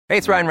Hey,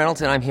 it's Ryan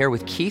Reynolds, and I'm here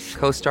with Keith,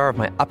 co-star of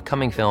my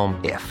upcoming film,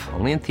 If,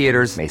 only in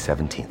theaters May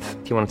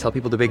 17th. Do you want to tell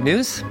people the big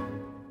news?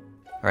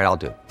 All right, I'll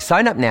do it.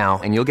 Sign up now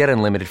and you'll get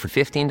unlimited for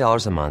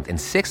 $15 a month and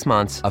 6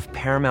 months of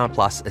Paramount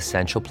Plus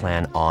Essential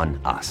Plan on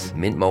us.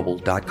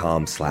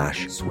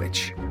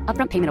 MintMobile.com/switch.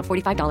 Upfront payment of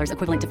 $45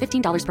 equivalent to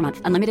 $15 per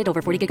month. Unlimited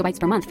over 40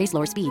 gigabytes per month. Face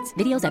lower speeds.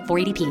 Videos at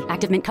 480p.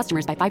 Active Mint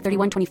customers by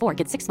 531.24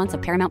 get 6 months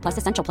of Paramount Plus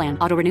Essential Plan.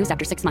 Auto renews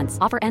after 6 months.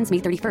 Offer ends May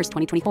 31st,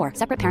 2024.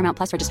 Separate Paramount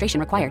Plus registration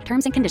required.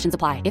 Terms and conditions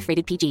apply if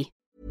rated PG.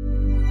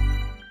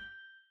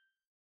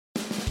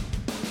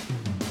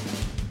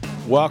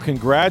 Well,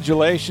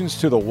 congratulations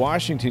to the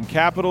Washington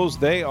Capitals.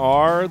 They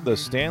are the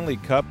Stanley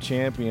Cup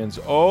champions.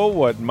 Oh,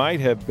 what might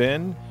have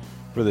been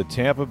for the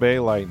Tampa Bay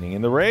Lightning.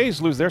 And the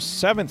Rays lose their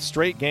 7th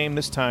straight game,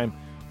 this time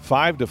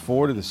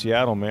 5-4 to the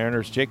Seattle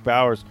Mariners. Jake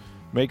Bauers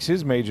makes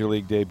his Major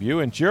League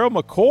debut. And Gerald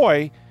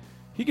McCoy,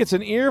 he gets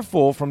an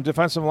earful from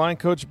defensive line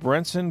coach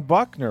Brenson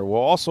Buckner. We'll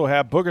also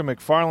have Booger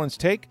McFarland's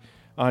take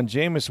on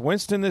Jameis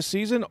Winston this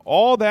season.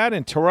 All that,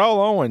 and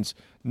Terrell Owens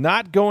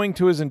not going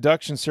to his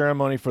induction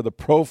ceremony for the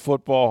Pro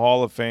Football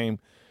Hall of Fame.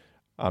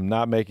 I'm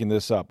not making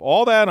this up.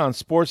 All that on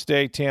Sports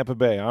Day Tampa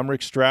Bay. I'm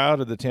Rick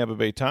Stroud of the Tampa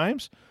Bay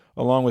Times,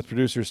 along with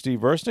producer Steve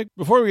Versnick.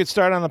 Before we get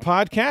started on the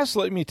podcast,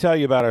 let me tell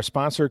you about our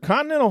sponsor,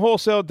 Continental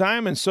Wholesale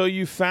Diamonds. So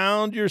you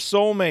found your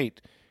soulmate.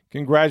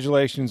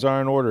 Congratulations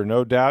are in order.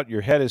 No doubt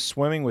your head is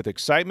swimming with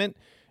excitement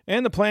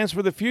and the plans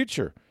for the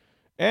future.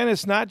 And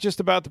it's not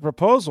just about the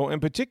proposal. In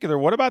particular,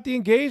 what about the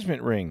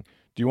engagement ring?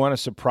 Do you want to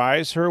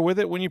surprise her with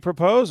it when you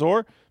propose?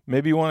 Or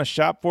maybe you want to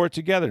shop for it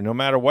together. No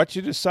matter what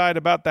you decide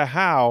about the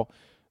how,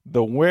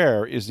 the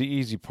where is the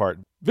easy part.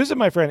 Visit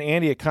my friend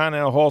Andy at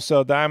Continental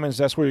Wholesale Diamonds.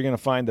 That's where you're going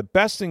to find the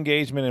best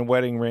engagement and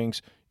wedding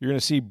rings. You're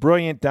going to see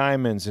brilliant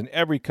diamonds in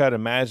every cut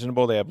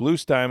imaginable. They have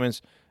loose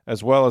diamonds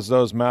as well as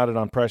those mounted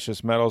on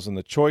precious metals, and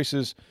the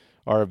choices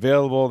are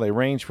available. They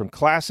range from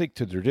classic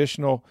to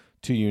traditional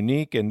to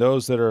unique, and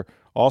those that are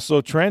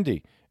also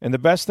trendy. And the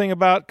best thing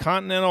about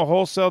Continental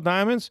Wholesale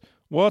Diamonds,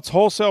 well, it's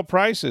wholesale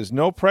prices.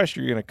 No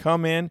pressure. You're going to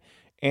come in,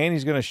 and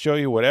he's going to show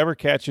you whatever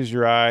catches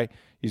your eye.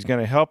 He's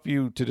going to help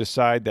you to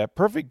decide that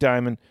perfect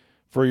diamond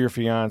for your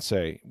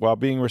fiancé while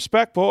being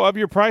respectful of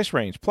your price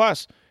range.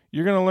 Plus,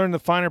 you're going to learn the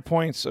finer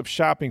points of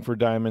shopping for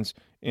diamonds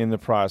in the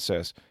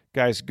process.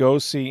 Guys, go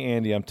see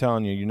Andy. I'm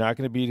telling you, you're not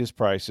going to beat his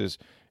prices.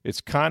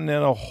 It's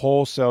Continental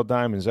Wholesale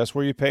Diamonds. That's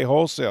where you pay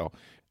wholesale.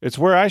 It's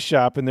where I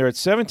shop, and they're at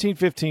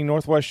 1715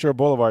 Northwest Shore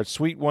Boulevard,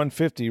 Suite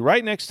 150,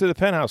 right next to the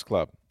Penthouse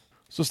Club.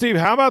 So, Steve,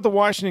 how about the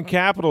Washington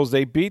Capitals?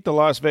 They beat the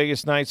Las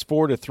Vegas Knights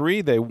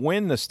 4-3. They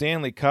win the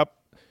Stanley Cup.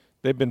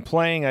 They've been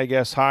playing, I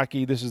guess,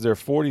 hockey. This is their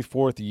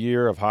 44th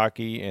year of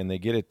hockey, and they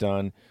get it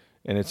done.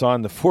 And it's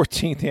on the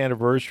 14th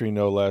anniversary,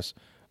 no less,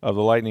 of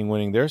the Lightning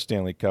winning their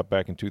Stanley Cup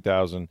back in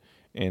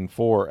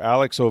 2004.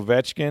 Alex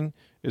Ovechkin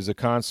is a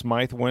Conn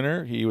Smythe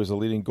winner. He was a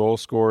leading goal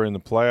scorer in the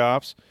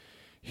playoffs.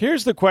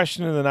 Here's the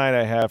question of the night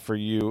I have for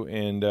you,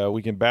 and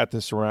we can bat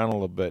this around a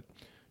little bit.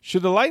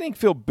 Should the Lightning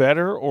feel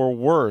better or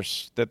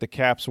worse that the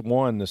Caps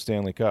won the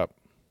Stanley Cup?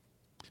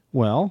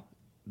 Well,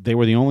 they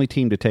were the only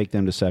team to take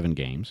them to 7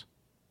 games.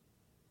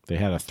 They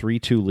had a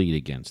 3-2 lead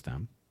against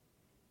them.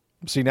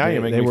 See, now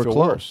you're making me feel close.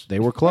 worse. They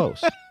were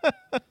close.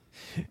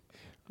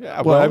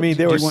 Yeah, well, I mean,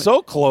 they were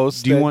so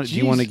close. Do you want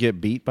to get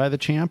beat by the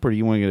champ, or do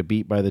you want to get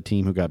beat by the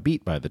team who got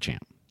beat by the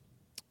champ?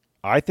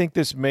 I think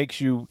this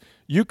makes you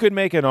could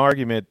make an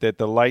argument that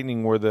the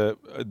Lightning were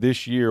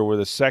this year were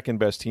the second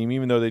best team,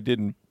 even though they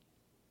didn't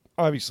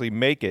obviously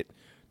make it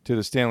to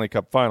the Stanley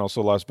Cup final.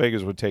 So Las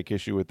Vegas would take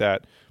issue with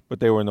that, but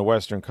they were in the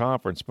Western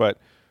Conference. But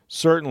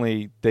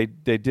certainly they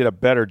did a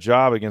better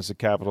job against the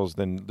Capitals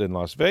than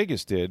Las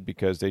Vegas did,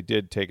 because they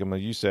did take them,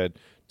 as you said,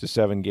 to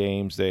 7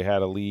 games. They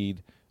had a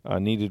lead,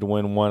 needed to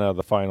win 1 out of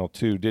the final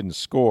 2, didn't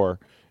score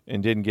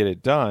and didn't get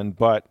it done.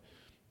 But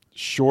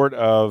short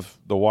of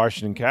the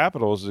Washington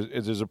Capitals,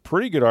 is a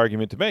pretty good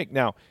argument to make.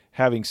 Now,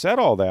 having said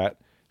all that,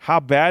 how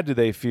bad do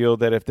they feel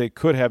that if they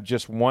could have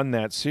just won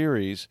that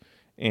series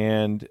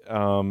and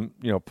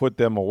put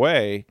them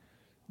away,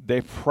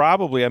 they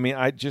probably, I mean,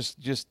 I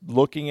just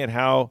looking at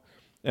how,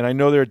 and I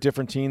know they're a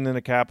different team than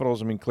the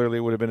Capitals. I mean, clearly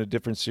it would have been a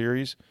different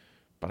series,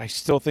 but I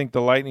still think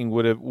the Lightning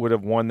would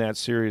have won that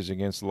series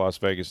against the Las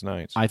Vegas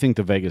Knights. I think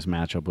the Vegas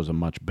matchup was a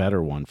much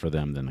better one for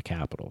them than the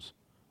Capitals.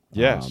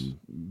 Yes.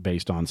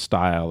 Based on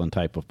style and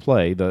type of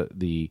play,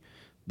 the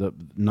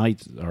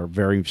Knights are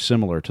very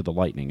similar to the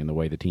Lightning in the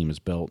way the team is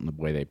built and the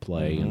way they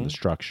play and the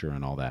structure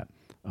and all that.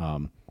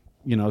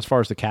 As far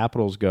as the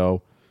Capitals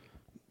go,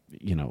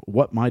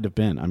 what might have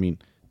been. I mean,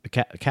 the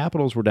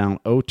Capitals were down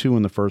 0-2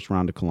 in the first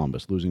round to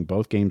Columbus, losing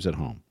both games at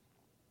home.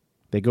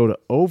 They go to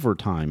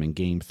overtime in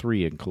Game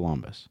 3 in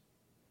Columbus.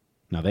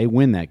 Now, they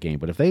win that game,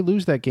 but if they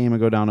lose that game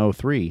and go down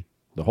 0-3,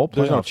 the whole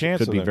playoffs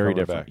could be very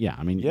different. Back. Yeah,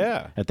 I mean,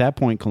 at that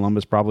point,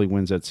 Columbus probably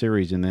wins that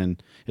series, and then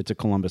it's a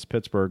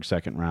Columbus-Pittsburgh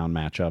second-round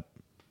matchup.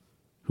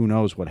 Who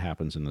knows what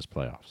happens in this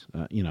playoffs?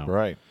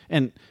 Right.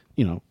 And,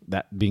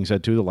 that being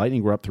said, too, the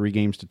Lightning were up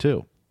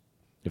 3-2.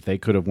 If they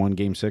could have won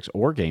Game 6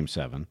 or Game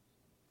 7,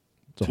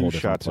 it's a whole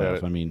different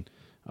playoff. I mean,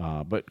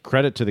 But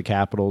credit to the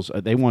Capitals.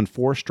 They won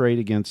 4 straight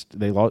against –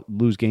 they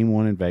lose game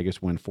 1 in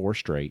Vegas, win 4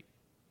 straight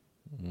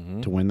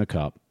to win the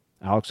Cup.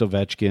 Alex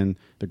Ovechkin,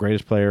 the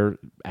greatest player,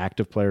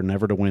 active player,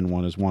 never to win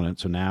one, has won it.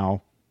 So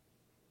now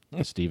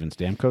Steven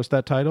Stamkos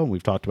that title.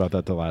 We've talked about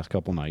that the last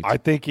couple nights. I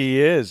think he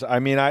is. I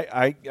mean,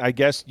 I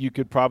guess you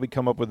could probably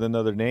come up with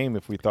another name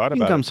if we thought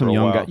about it for a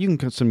while. You can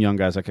come some young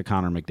guys like a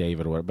Connor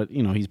McDavid or whatever, but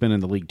he's been in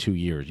the league 2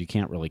 years. You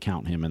can't really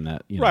count him in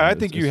that. Right. I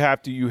think you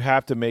have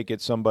to make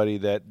it somebody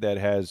that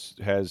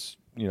has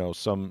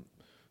some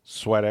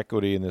sweat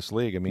equity in this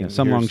league. I mean,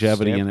 some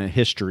longevity and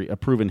a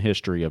proven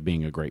history of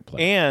being a great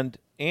player.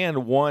 And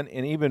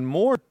even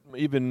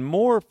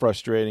more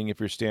frustrating if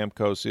you're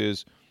Stamkos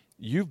is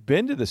you've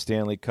been to the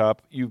Stanley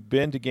Cup, you've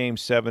been to Game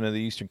 7 of the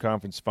Eastern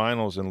Conference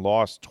Finals and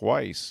lost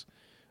twice.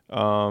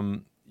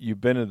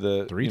 You've been to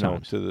the 3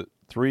 times. To the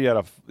 3 out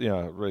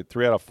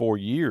of 4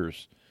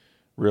 years.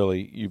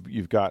 Really,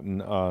 you've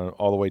gotten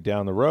all the way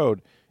down the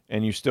road,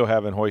 and you still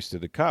haven't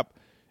hoisted the cup.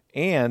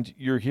 And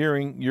you're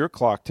hearing your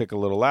clock tick a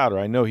little louder.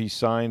 I know he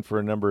signed for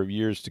a number of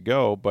years to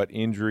go, but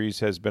injuries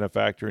has been a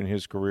factor in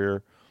his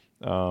career.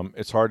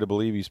 It's hard to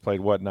believe he's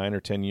played, 9 or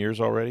 10 years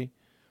already,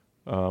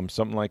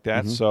 something like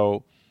that. Mm-hmm.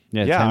 So,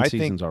 10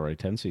 seasons already,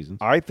 10 seasons.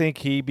 I think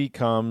he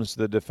becomes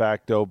the de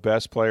facto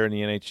best player in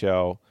the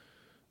NHL,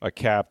 a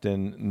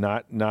captain,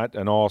 not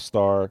an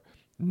all-star,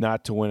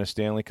 not to win a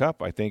Stanley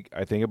Cup. I think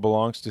it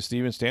belongs to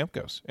Steven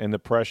Stamkos and the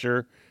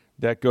pressure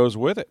that goes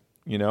with it.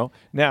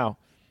 Now,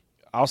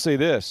 I'll say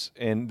this,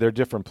 and they're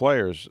different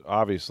players,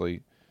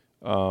 obviously,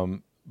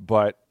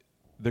 but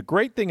the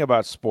great thing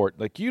about sport,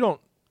 like you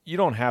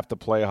don't have to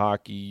play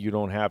hockey. You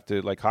don't have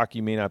to, like, hockey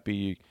may not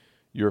be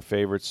your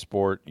favorite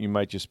sport. You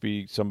might just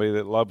be somebody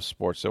that loves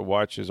sports, that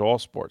watches all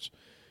sports.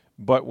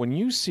 But when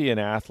you see an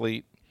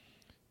athlete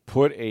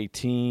put a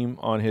team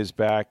on his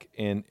back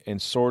and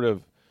sort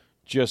of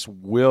just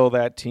will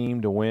that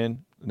team to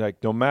win,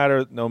 like no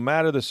matter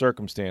the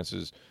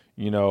circumstances,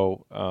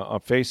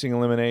 facing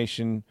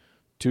elimination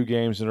 2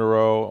 games in a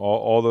row,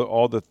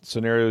 all the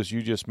scenarios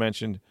you just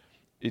mentioned,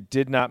 it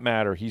did not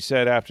matter. He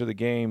said after the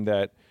game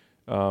that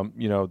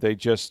they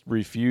just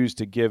refused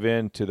to give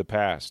in to the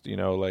past.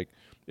 Like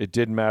it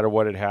didn't matter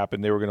what had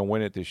happened; they were going to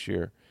win it this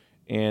year,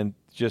 and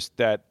just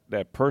that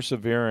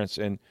perseverance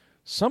and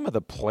some of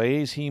the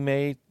plays he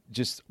made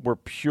just were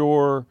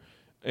pure.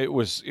 It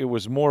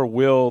was more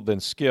will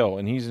than skill,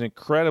 and he's an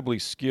incredibly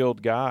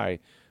skilled guy.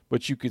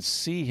 But you could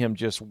see him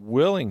just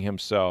willing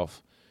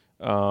himself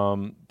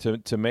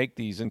to make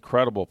these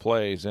incredible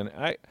plays, and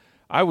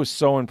I was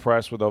so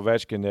impressed with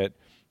Ovechkin that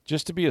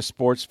just to be a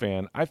sports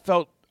fan, I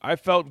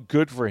felt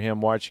good for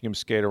him watching him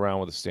skate around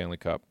with a Stanley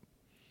Cup.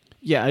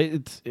 Yeah,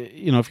 it's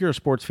if you're a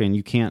sports fan,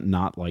 you can't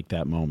not like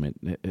that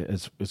moment.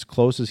 As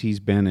close as he's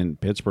been,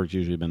 and Pittsburgh's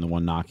usually been the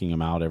one knocking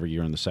him out every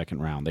year in the second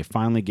round. They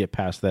finally get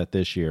past that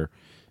this year,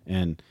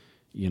 and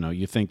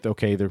you think,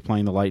 okay, they're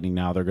playing the Lightning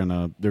now. They're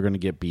gonna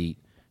get beat,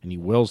 and he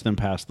wills them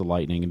past the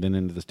Lightning and then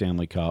into the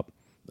Stanley Cup.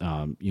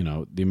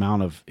 The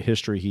amount of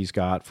history he's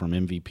got, from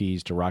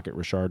MVPs to Rocket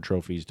Richard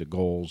trophies to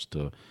goals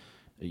to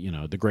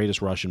the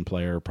greatest Russian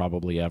player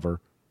probably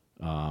ever.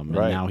 And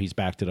now he's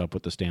backed it up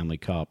with the Stanley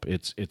Cup.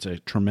 It's a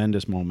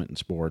tremendous moment in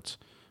sports.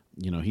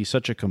 He's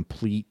such a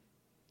complete,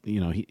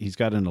 he's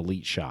got an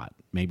elite shot,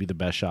 maybe the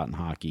best shot in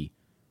hockey,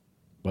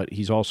 but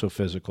he's also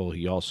physical.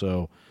 He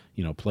also,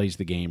 plays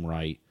the game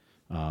right.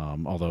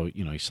 Although,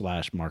 he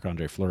slashed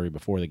Marc-Andre Fleury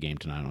before the game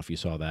tonight. I don't know if you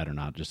saw that or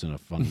not, just in a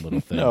fun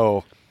little thing.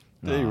 No.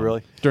 Did he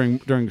really?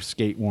 During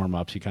skate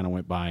warm-ups, he kind of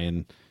went by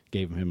and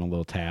gave him a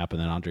little tap, and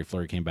then Andre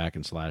Fleury came back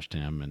and slashed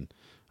him, and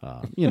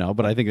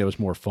but I think it was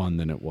more fun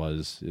than it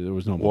was. There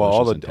was no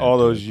malicious intent all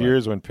those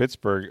years when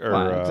Pittsburgh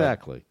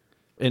exactly.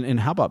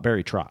 And how about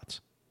Barry Trotz?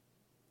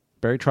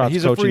 Barry Trotz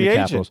he's coaching a free the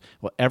agent. Capitals.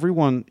 Well,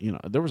 everyone,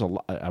 there was a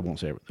lot. I won't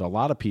say a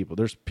lot of people.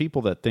 There's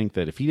people that think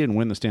that if he didn't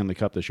win the Stanley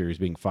Cup this year, he's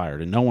being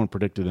fired, and no one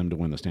predicted him to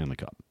win the Stanley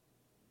Cup.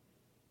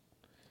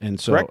 And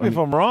so, correct me if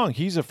I'm wrong.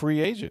 He's a free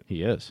agent.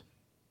 He is.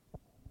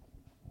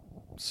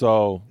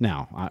 So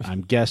now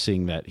I'm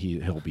guessing that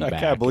he'll be back. I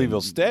can't believe he'll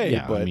stay.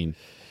 Yeah, but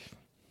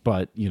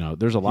But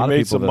there's a lot of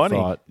people that money.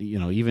 thought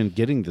even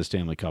getting the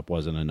Stanley Cup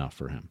wasn't enough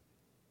for him.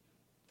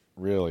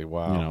 Really,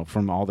 wow.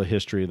 From all the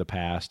history of the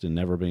past and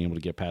never being able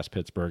to get past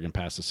Pittsburgh and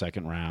past the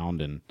second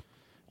round, and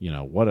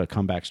what a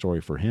comeback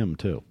story for him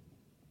too.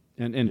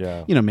 And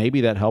yeah.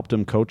 Maybe that helped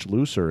him coach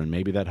looser, and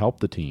maybe that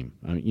helped the team.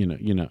 I mean,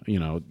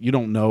 you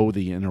don't know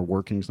the inner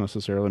workings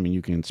necessarily. I mean,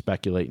 you can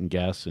speculate and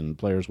guess, and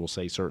players will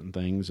say certain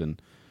things,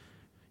 and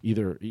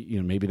either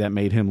maybe that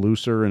made him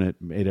looser and it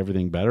made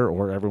everything better,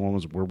 or everyone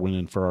we're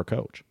winning for our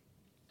coach.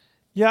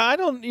 Yeah, I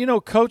don't.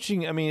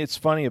 Coaching. I mean, it's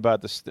funny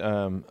about this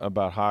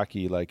about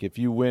hockey. Like, if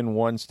you win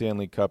one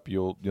Stanley Cup,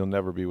 you'll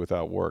never be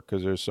without work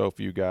because there's so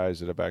few guys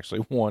that have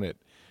actually won it.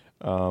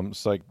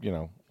 It's like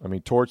I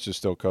mean, Torch is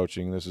still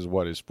coaching. This is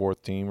his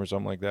 4th team or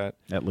something like that,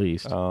 at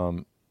least.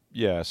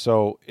 Yeah.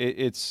 So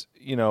it's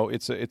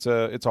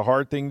a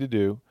hard thing to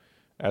do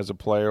as a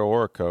player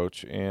or a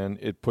coach, and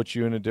it puts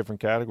you in a different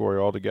category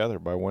altogether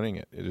by winning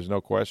it. There's no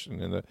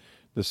question. And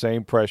the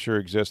same pressure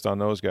exists on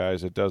those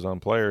guys it does on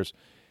players.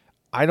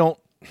 I know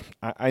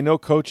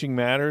coaching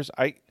matters.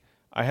 I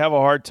have a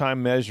hard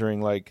time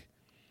measuring, like,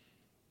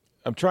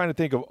 I'm trying to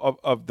think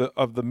of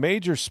the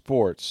major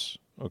sports,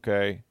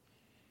 okay?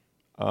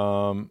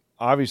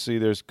 Obviously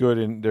there's good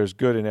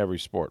in every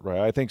sport, right?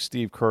 I think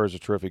Steve Kerr is a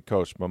terrific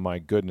coach, but my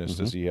goodness,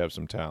 does he have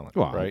some talent,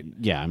 right?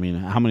 Yeah, I mean,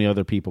 how many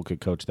other people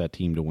could coach that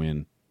team to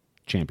win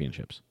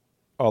championships?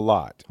 A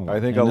lot. I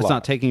think and a that's lot.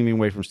 not taking anything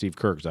away from Steve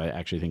Kerr, because I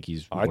actually think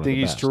he's one of the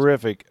he's best.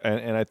 terrific,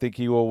 and I think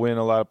he will win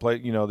a lot of play.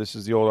 You know, this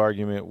is the old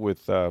argument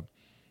with, Phil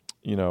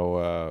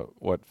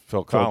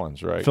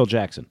Collins, right? Phil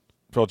Jackson.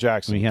 Phil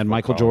Jackson. I mean, he had Phil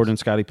Michael Collins. Jordan,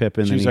 Scottie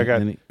Pippen, Jeez,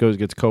 then he goes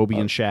gets Kobe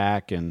and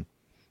Shaq, and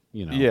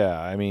Yeah,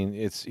 I mean,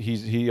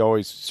 he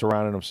always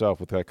surrounded himself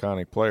with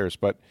iconic players,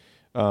 but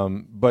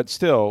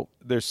still,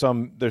 there's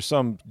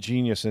some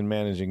genius in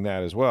managing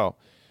that as well,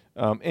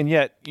 and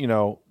yet,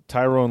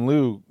 Tyronn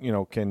Lue,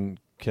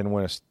 can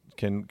win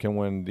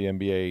the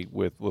NBA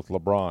with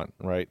LeBron,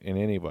 right, and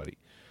anybody.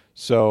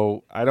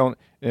 So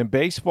in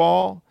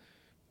baseball,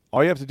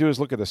 all you have to do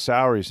is look at the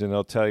salaries, and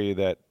they'll tell you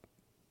that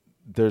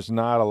there's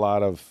not a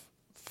lot of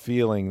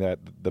feeling that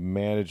the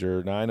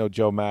manager. Now I know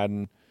Joe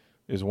Madden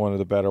is one of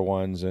the better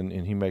ones, and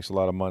he makes a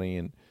lot of money,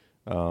 and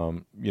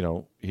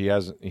he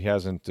hasn't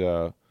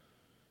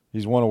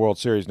he's won a World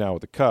Series now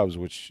with the Cubs,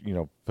 which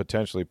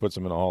potentially puts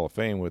him in the Hall of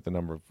Fame with the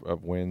number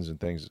of wins and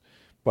things,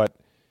 but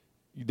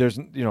there's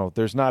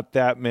not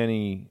that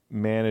many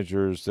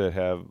managers that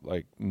have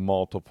like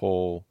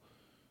multiple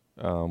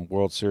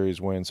World Series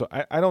wins. So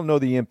I don't know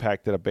the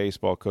impact that a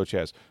baseball coach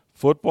has.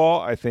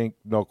 Football, I think,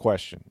 no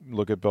question.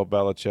 Look at Bill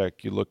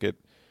Belichick. You look at,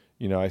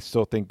 I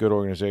still think good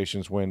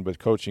organizations win, but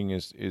coaching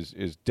is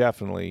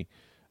definitely,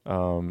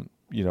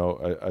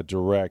 a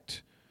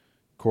direct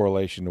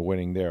correlation to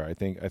winning there. I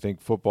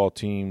think football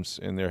teams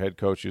and their head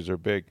coaches are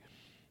big.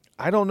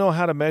 I don't know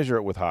how to measure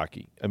it with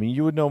hockey. I mean,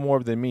 you would know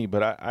more than me,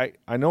 but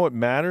I know it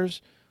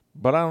matters,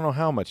 but I don't know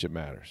how much it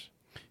matters.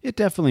 It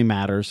definitely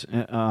matters.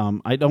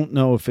 I don't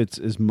know if it's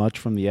as much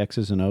from the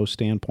X's and O's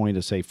standpoint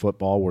as, say,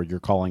 football, where you're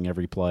calling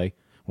every play,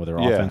 whether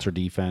offense or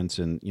defense,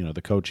 and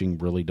the coaching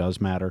really does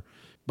matter.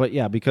 But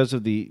yeah, because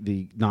of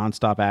the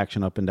nonstop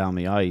action up and down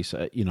the ice,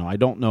 I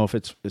don't know if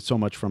it's so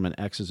much from an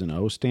X's and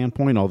O's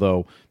standpoint.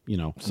 Although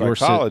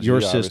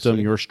your system,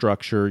 your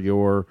structure,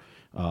 your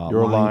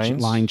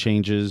line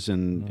changes,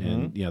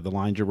 and the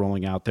lines you're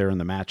rolling out there, and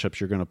the matchups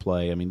you're going to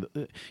play. I mean,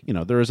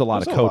 there is a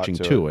lot of coaching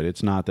to it.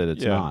 It's not that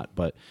it's not,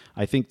 but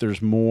I think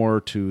there's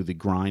more to the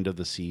grind of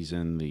the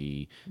season,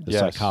 the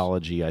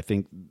psychology. I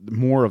think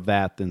more of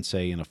that than,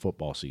 say, in a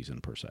football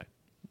season per se.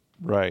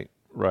 Right.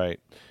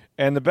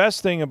 And the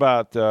best thing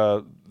about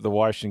the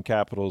Washington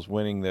Capitals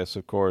winning this,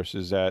 of course,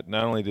 is that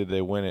not only did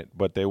they win it,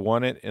 but they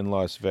won it in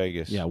Las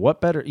Vegas. Yeah,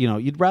 what better?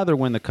 You'd rather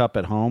win the cup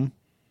at home,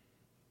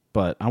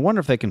 but I wonder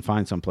if they can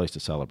find some place to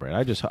celebrate.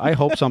 I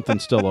hope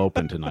something's still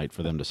open tonight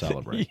for them to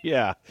celebrate.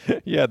 Yeah.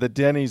 The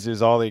Denny's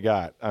is all they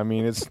got. I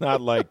mean, it's not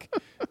like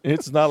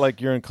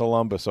you're in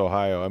Columbus,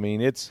 Ohio. I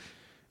mean, it's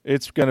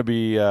going to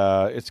be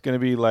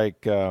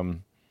like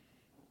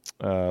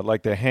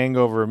the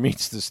Hangover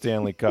meets the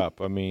Stanley Cup.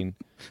 I mean,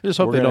 I just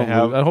hope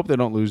I hope they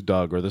don't lose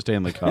Doug or the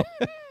Stanley Cup.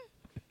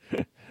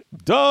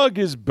 Doug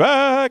is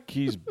back.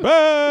 He's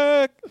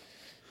back.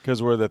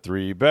 Because we're the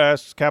three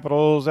best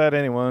Capitals that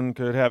anyone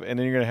could have. And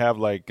then you're going to have,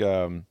 like,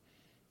 the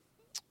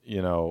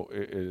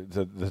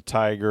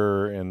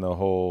Tiger and the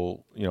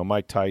whole,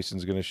 Mike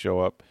Tyson's going to show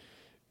up.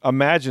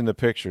 Imagine the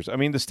pictures. I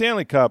mean, the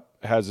Stanley Cup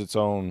has its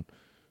own,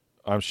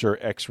 I'm sure,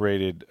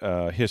 X-rated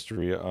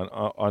history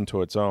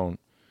onto its own.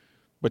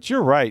 But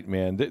you're right,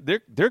 man.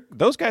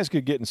 Those guys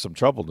could get in some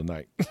trouble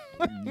tonight.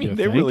 I mean,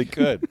 they really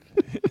could.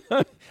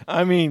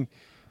 I mean,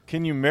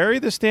 can you marry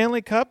the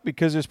Stanley Cup?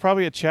 Because there's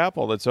probably a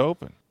chapel that's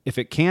open. If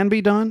it can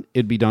be done,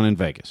 it'd be done in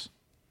Vegas.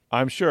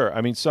 I'm sure.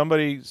 I mean,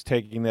 somebody's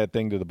taking that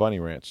thing to the Bunny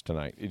Ranch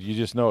tonight. You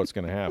just know it's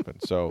going to happen.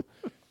 So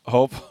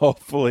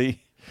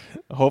hopefully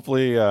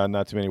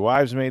not too many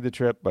wives made the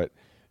trip. But,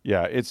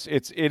 yeah, it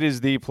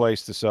is the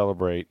place to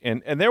celebrate.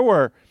 And there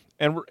were –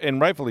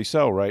 and rightfully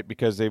so, right,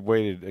 because they've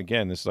waited –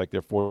 again, this is like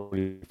their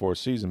 44th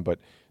season. But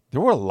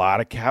there were a lot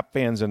of Cap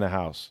fans in the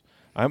house.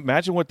 I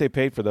imagine what they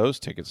paid for those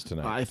tickets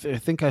tonight. I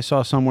think I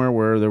saw somewhere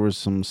where there was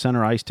some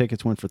center ice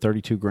tickets went for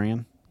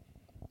 $32,000.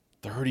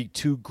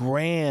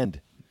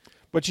 $32,000.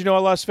 But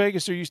Las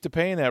Vegas are used to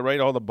paying that, right?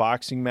 All the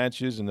boxing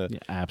matches and the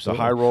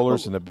high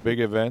rollers and the big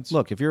events.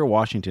 Look, if you're a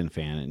Washington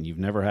fan and you've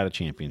never had a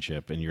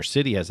championship, and your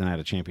city hasn't had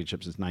a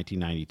championship since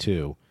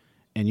 1992,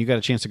 and you got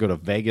a chance to go to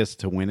Vegas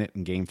to win it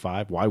in Game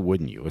 5, why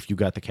wouldn't you if you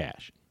got the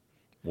cash?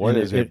 What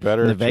is it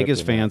better? The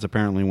Vegas fans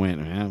apparently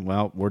went,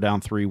 well, we're down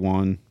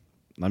 3-1.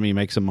 Let me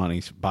make some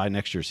money. Buy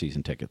next year's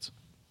season tickets.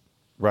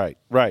 Right.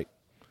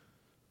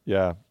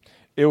 Yeah.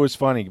 It was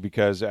funny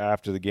because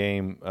after the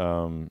game,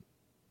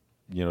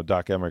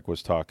 Doc Emmerich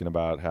was talking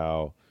about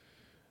how,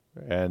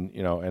 and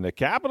the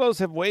Capitals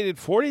have waited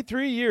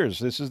 43 years.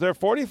 This is their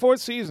 44th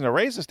season to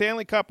raise the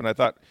Stanley Cup. And I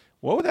thought,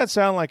 what would that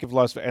sound like if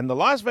the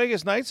Las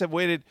Vegas Knights have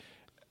waited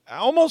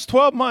almost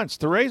 12 months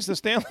to raise the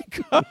Stanley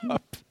Cup.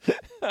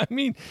 I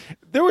mean,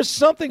 there was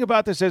something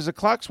about this. As the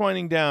clock's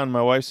winding down,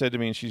 my wife said to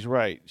me, and she's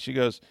right, she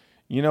goes,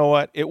 you know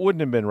what? It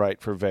wouldn't have been right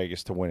for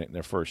Vegas to win it in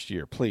their first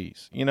year,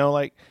 please.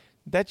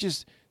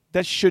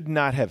 That should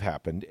not have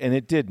happened, and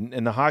it didn't,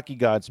 and the hockey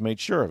gods made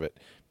sure of it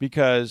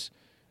because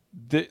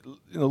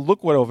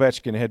look what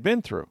Ovechkin had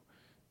been through.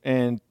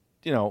 And,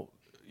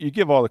 you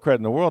give all the credit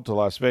in the world to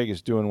Las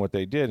Vegas doing what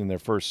they did in their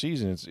first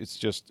season.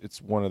 It's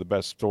one of the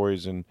best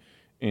stories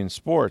in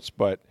sports,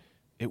 but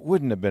it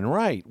wouldn't have been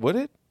right, would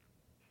it?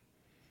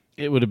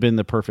 It would have been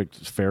the perfect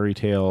fairy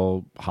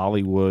tale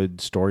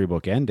Hollywood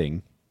storybook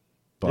ending.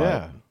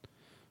 But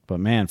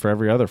man, for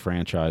every other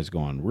franchise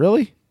going,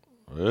 really?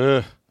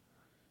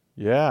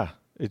 Yeah,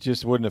 it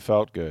just wouldn't have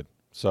felt good.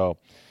 So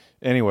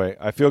anyway,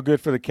 I feel good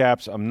for the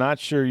Caps. I'm not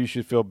sure you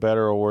should feel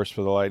better or worse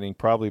for the Lightning.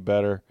 Probably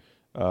better.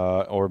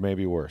 Or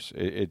maybe worse.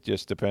 It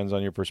just depends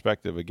on your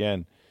perspective.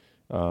 Again,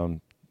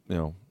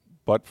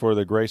 but for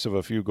the grace of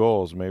a few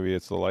goals, maybe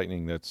it's the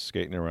Lightning that's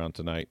skating around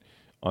tonight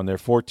on their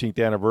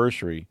 14th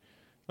anniversary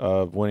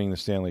of winning the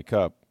Stanley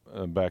Cup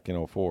back in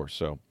 2004.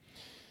 So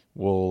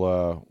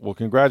we'll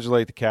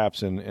congratulate the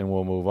Caps and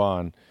we'll move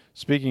on.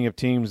 Speaking of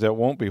teams that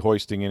won't be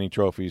hoisting any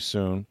trophies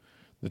soon,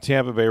 the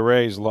Tampa Bay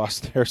Rays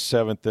lost their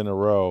 7th in a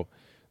row.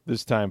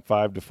 This time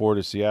 5-4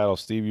 to Seattle.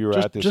 Steve, you were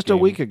at this just game. A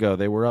week ago,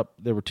 they were up.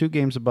 There were 2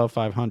 games above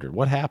 500.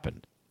 What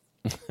happened?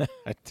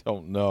 I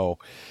don't know.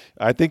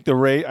 I think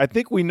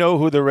we know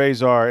who the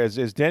Rays are.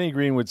 As Denny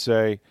Green would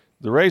say,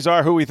 the Rays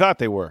are who we thought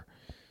they were.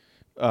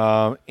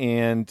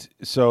 And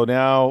so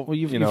now,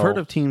 you've heard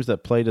of teams that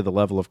play to the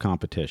level of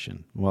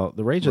competition. Well,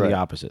 the Rays are the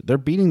opposite. They're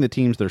beating the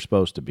teams they're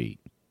supposed to beat.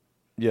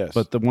 Yes,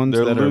 but the ones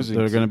that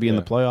are going to be in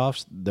the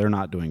playoffs, they're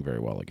not doing very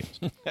well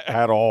against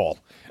at all.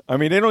 I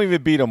mean, they don't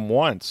even beat them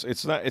once.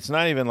 It's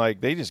not even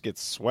like they just get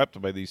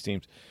swept by these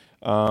teams.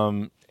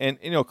 And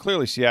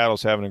clearly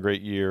Seattle's having a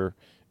great year.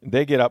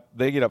 They get up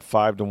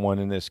 5-1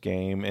 in this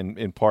game, and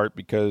in part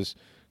because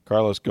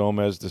Carlos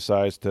Gomez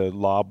decides to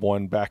lob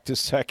one back to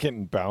second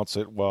and bounce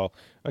it while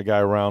a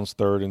guy rounds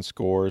third and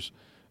scores.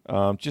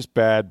 Just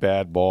bad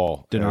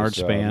ball. Denard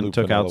Span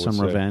took out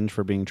some revenge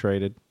for being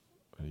traded.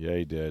 Yeah,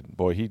 he did.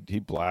 Boy, he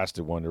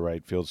blasted one to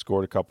right field,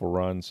 scored a couple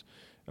runs.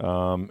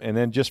 And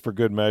then just for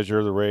good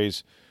measure, the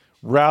Rays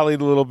rallied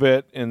a little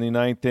bit in the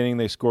 9th inning.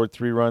 They scored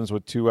 3 runs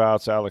with 2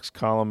 outs. Alex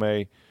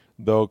Colomé,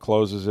 though,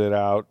 closes it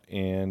out,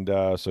 and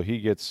so he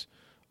gets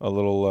a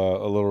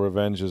little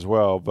revenge as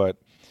well. But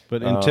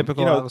in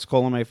typical Alex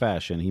Colomé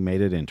fashion, he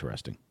made it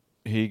interesting.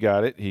 He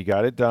got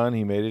it done.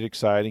 He made it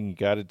exciting. He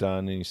got it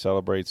done, and he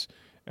celebrates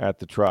at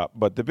the Trop.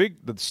 But the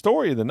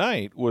story of the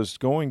night was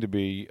going to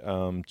be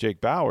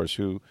Jake Bauers,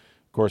 who,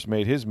 of course,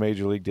 made his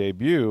Major League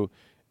debut.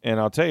 And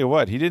I'll tell you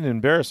what, he didn't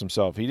embarrass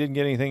himself. He didn't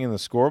get anything in the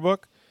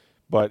scorebook,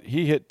 but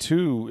he hit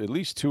at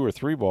least 2 or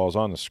 3 balls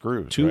on the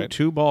screws.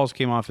 Two balls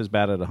came off his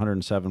bat at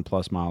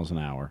 107+ miles an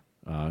hour.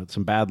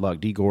 Some bad luck.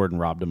 D. Gordon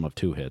robbed him of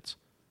 2 hits.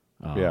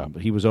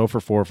 But he was 0 for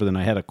 4 for the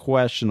night. Had a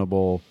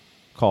questionable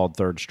called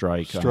third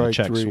strike on a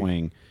check 3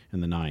 swing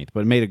in the 9th,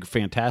 but made a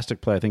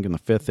fantastic play, I think, in the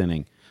 5th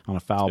inning on a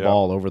foul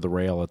ball over the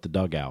rail at the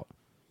dugout.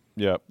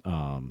 Yep.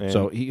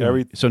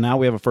 So now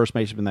we have a first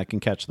baseman that can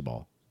catch the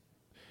ball.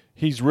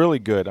 He's really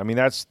good. I mean,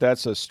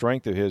 that's a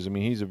strength of his. I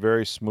mean, he's a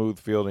very smooth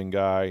fielding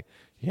guy.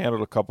 He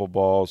handled a couple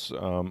balls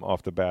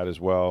off the bat as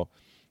well.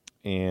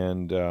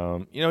 And,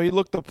 he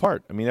looked the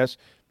part. I mean, that's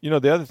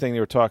the other thing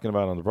they were talking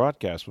about on the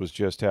broadcast was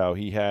just how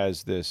he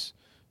has this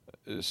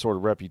sort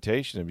of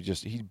reputation of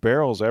he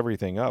barrels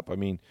everything up. I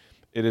mean,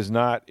 it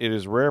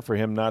is rare for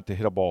him not to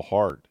hit a ball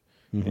hard.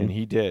 Mm-hmm. And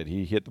he did.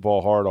 He hit the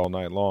ball hard all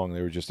night long.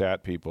 They were just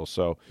at people.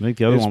 So I think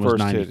the other one was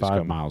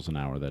 95 miles an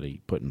hour that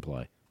he put in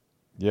play.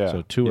 Yeah.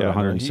 So 2 at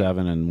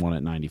 107 and 1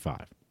 at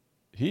 95.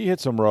 He hit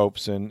some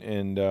ropes,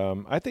 and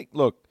I think.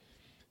 Look,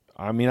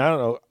 I mean, I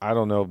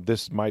don't know.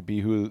 This might be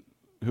who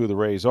the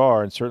Rays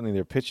are, and certainly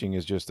their pitching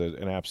is just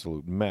an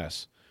absolute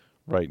mess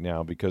right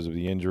now because of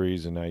the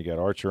injuries, and now you got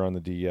Archer on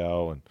the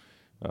DL,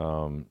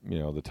 and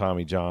the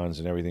Tommy Johns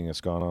and everything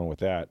that's gone on with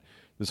that.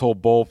 This whole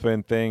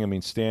bullpen thing. I mean,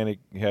 Stanek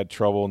had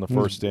trouble in the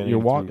first inning.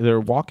 They're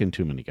walking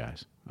too many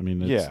guys. I mean,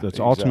 that's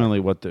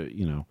ultimately what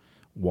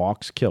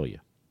walks kill you.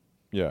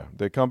 Yeah,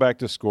 they come back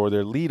to score.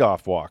 They're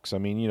leadoff walks. I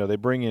mean, they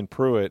bring in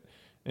Pruitt,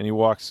 and he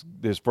walks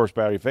his first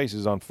batter he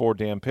faces on 4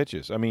 damn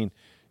pitches. I mean,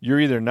 you're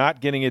either not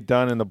getting it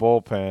done in the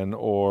bullpen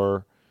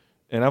or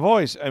 – and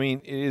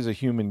it is a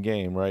human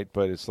game, right?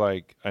 But it's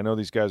like I know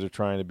these guys are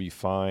trying to be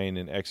fine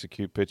and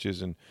execute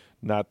pitches and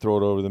not throw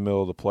it over the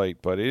middle of the plate,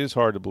 but it is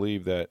hard to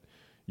believe that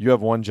you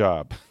have one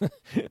job,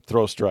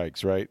 throw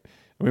strikes, right?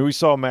 I mean, we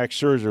saw Max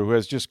Scherzer, who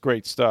has just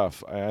great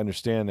stuff. I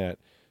understand that.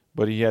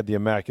 But he had the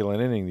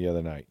immaculate inning the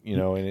other night,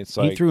 and it's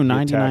like he threw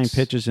 99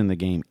 pitches in the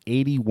game.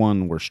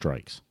 81 were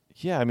strikes.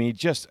 Yeah, I mean, he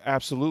just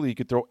absolutely he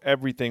could throw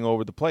everything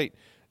over the plate,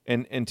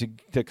 and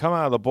to come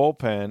out of the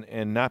bullpen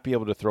and not be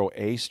able to throw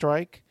a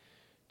strike,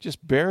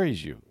 just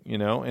buries you,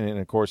 And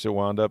of course, it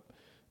wound up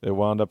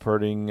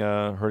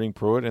hurting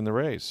Pruitt and the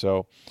Rays.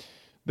 So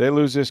they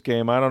lose this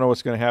game, I don't know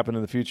what's going to happen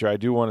in the future. I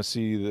do want to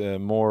see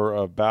more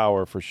of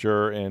Bauer for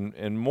sure,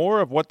 and more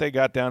of what they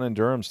got down in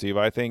Durham, Steve.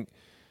 I think,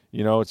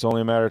 it's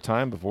only a matter of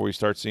time before we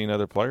start seeing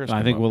other players.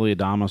 I think up. Willy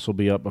Adames will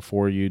be up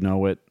before you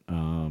know it.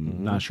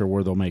 Not sure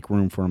where they'll make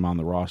room for him on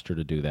the roster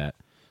to do that.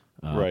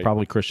 Right.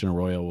 Probably Christian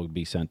Arroyo will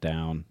be sent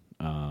down.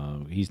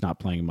 He's not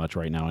playing much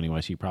right now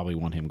anyway, so you probably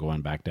want him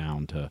going back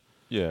down to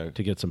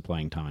get some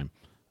playing time.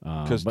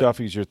 Because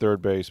Duffy's your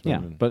third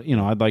baseman. Yeah, but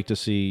I'd like to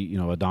see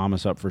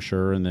Adames up for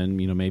sure, and then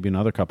maybe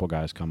another couple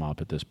guys come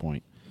up at this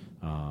point.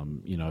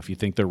 If you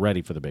think they're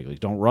ready for the big leagues,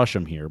 don't rush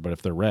them here. But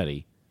if they're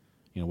ready,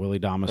 Willy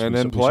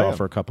Adames we saw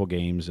for a couple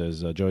games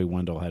as Joey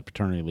Wendell had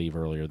paternity leave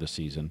earlier this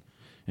season,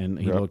 and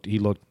he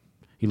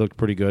looked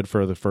pretty good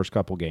for the first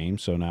couple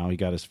games. So now he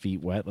got his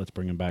feet wet. Let's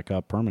bring him back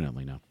up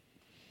permanently now.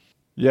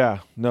 Yeah,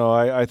 no,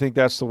 I think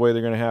that's the way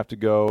they're going to have to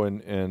go,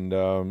 and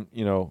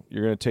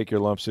you're going to take your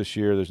lumps this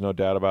year. There's no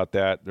doubt about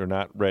that. They're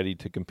not ready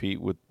to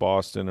compete with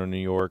Boston or New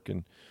York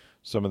and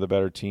some of the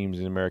better teams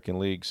in the American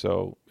League.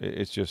 So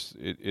it's just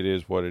it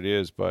is what it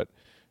is. But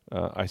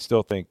I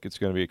still think it's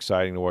going to be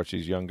exciting to watch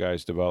these young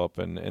guys develop,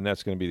 and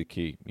that's going to be the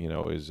key.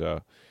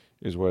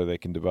 Is whether they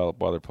can develop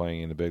while they're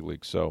playing in the big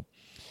league. So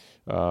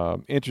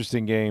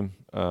interesting game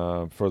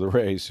for the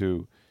Rays,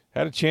 who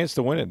had a chance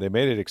to win it. They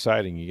made it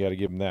exciting. You got to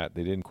give them that.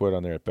 They didn't quit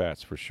on their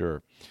at-bats for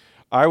sure.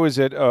 I was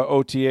at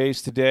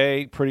OTAs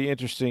today. Pretty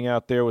interesting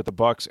out there with the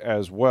Bucks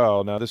as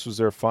well. Now, this was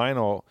their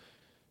final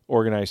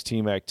organized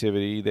team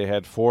activity. They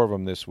had 4 of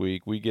them this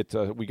week. We got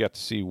to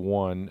see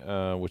one,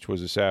 which was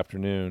this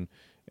afternoon.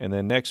 And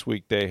then next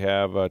week they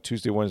have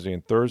Tuesday, Wednesday,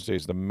 and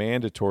Thursdays, the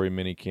mandatory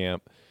mini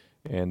camp.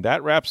 And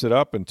that wraps it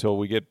up until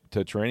we get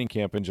to training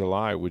camp in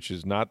July, which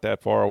is not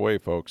that far away,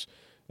 folks.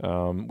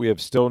 We have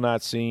still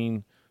not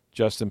seen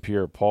Justin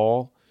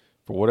Pierre-Paul.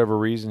 For whatever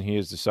reason, he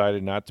has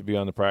decided not to be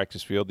on the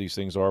practice field. These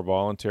things are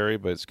voluntary,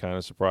 but it's kind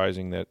of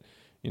surprising that,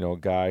 a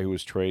guy who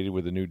was traded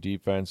with a new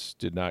defense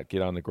did not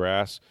get on the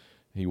grass.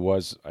 He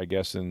was, I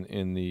guess,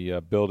 in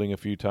the building a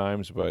few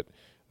times, but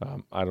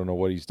I don't know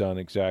what he's done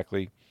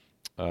exactly.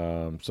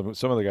 Some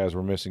of the guys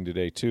were missing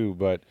today too,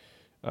 but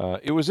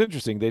it was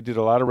interesting. They did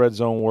a lot of red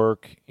zone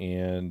work,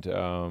 and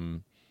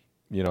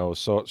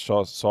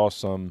saw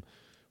some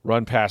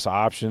run-pass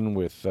option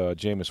with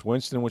Jameis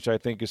Winston, which I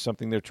think is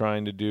something they're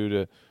trying to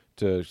do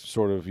to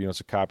sort of, it's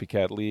a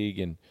copycat league,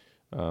 and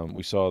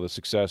we saw the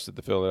success that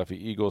the Philadelphia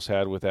Eagles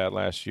had with that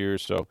last year.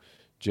 So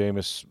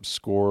Jameis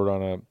scored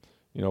on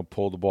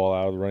pulled the ball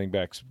out of the running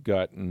back's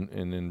gut and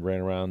then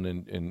ran around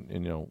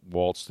and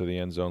waltzed to the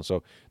end zone.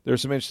 So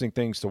there's some interesting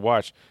things to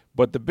watch.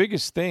 But the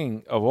biggest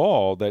thing of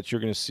all that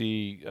you're going to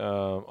see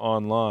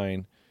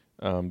online,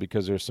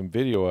 because there's some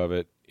video of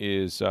it,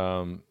 is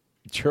Gerald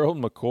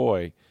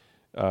McCoy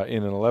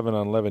in an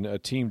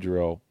 11-on-11 team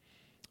drill.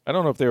 I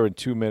don't know if they were in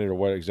 2-minute or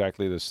what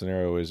exactly the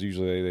scenario is.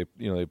 Usually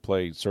they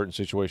play certain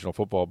situational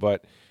football,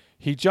 but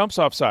he jumps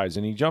off sides,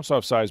 and he jumps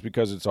off sides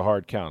because it's a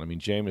hard count. I mean,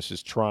 Jameis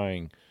is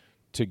trying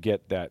to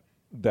get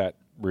that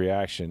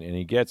reaction, and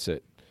he gets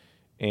it.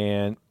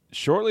 And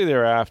shortly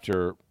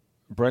thereafter,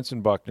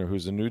 Brenson Buckner,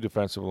 who's the new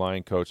defensive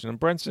line coach, and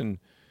Brenson,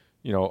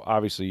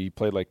 obviously he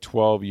played like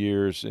 12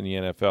 years in the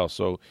NFL,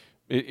 so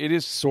it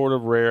is sort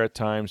of rare at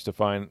times to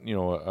find,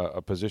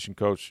 a position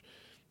coach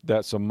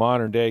that's a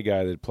modern-day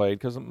guy that played,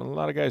 because a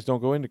lot of guys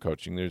don't go into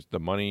coaching. The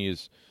money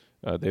is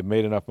they've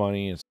made enough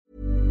money. And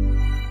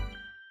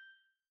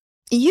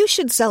You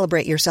should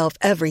celebrate yourself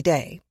every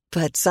day,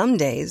 but some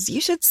days you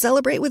should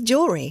celebrate with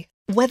jewelry.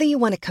 Whether you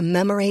want to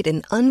commemorate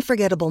an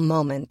unforgettable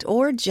moment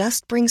or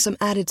just bring some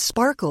added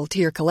sparkle to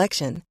your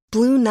collection,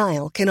 Blue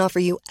Nile can offer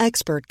you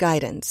expert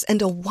guidance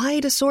and a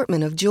wide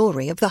assortment of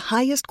jewelry of the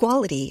highest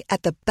quality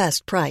at the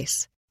best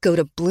price. Go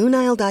to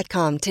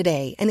BlueNile.com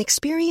today and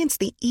experience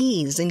the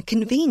ease and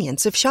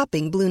convenience of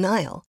shopping Blue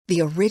Nile,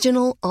 the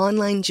original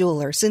online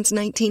jeweler since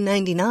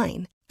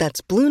 1999.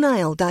 That's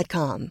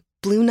BlueNile.com.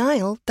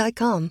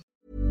 BlueNile.com.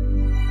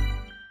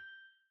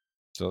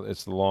 So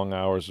it's the long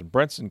hours, and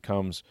Brenson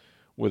comes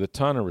with a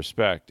ton of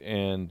respect.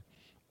 And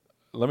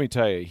let me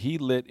tell you, he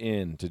lit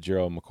in to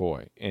Gerald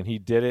McCoy, and he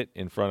did it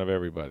in front of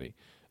everybody.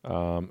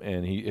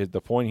 And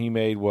the point he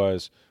made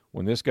was,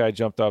 when this guy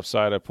jumped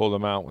offside, I pulled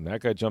him out. When that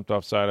guy jumped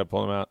offside, I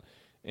pulled him out.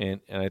 And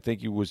I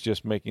think he was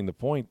just making the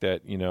point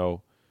that,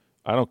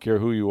 I don't care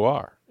who you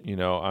are.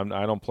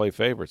 I don't play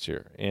favorites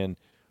here. And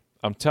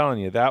I'm telling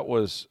you, that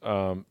was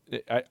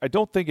I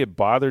don't think it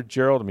bothered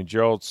Gerald. I mean,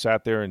 Gerald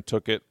sat there and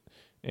took it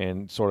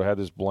and sort of had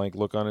this blank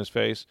look on his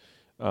face.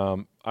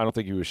 I don't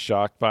think he was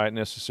shocked by it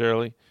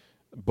necessarily.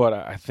 But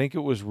I think it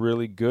was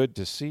really good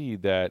to see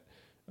that,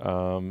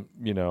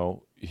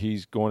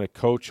 he's going to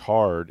coach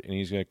hard, and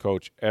he's going to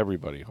coach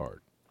everybody hard.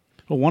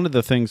 Well, one of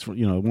the things,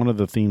 one of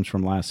the themes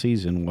from last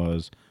season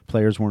was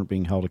players weren't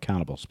being held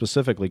accountable,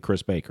 specifically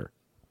Chris Baker.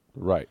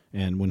 Right.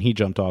 And when he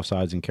jumped off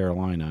sides in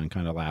Carolina and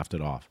kind of laughed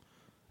it off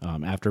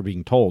after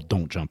being told,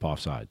 don't jump off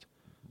sides.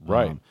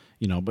 Right.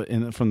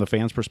 But from the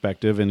fans'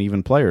 perspective, and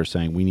even players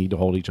saying we need to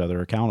hold each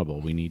other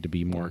accountable. We need to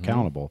be more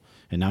accountable.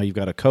 And now you've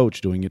got a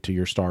coach doing it to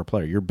your star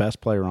player, your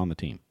best player on the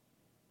team.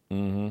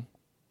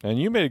 Mm-hmm. And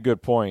you made a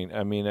good point.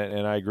 I mean,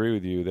 and I agree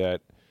with you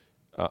that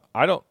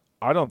I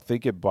don't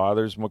think it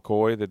bothers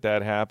McCoy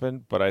that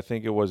happened, but I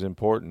think it was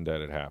important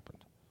that it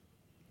happened.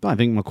 I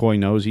think McCoy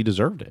knows he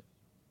deserved it.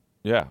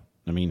 Yeah.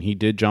 I mean, he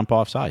did jump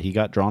offside. He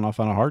got drawn off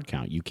on a hard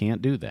count. You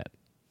can't do that.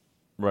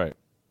 Right.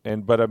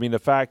 But I mean, the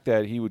fact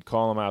that he would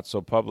call him out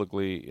so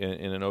publicly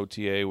in an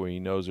OTA where he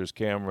knows there's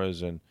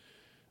cameras, and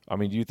I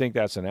mean, do you think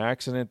that's an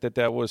accident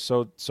that was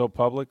so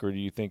public, or do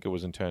you think it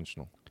was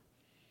intentional?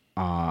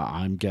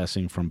 I'm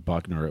guessing from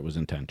Buckner it was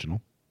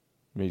intentional.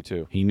 Me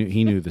too. He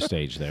knew the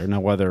stage there. Now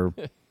whether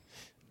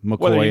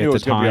Whether he McCoy knew it at the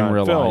was gonna be time on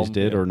realized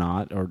film, it yeah. or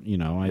not, or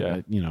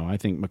I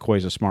think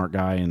McCoy's a smart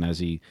guy, and as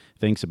he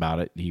thinks about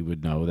it, he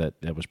would know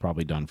that was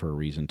probably done for a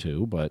reason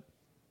too. But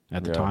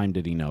at the time,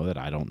 did he know that?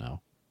 I don't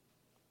know.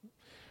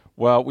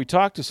 Well, we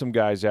talked to some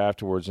guys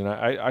afterwards, and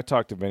I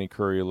talked to Vinny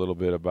Curry a little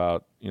bit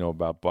about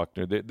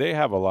Buckner. They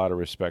have a lot of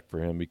respect for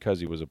him because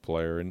he was a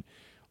player. And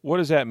what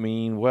does that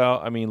mean? Well,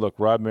 I mean, look,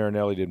 Rod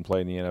Marinelli didn't play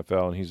in the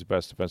NFL, and he's the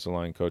best defensive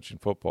line coach in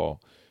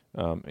football,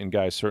 and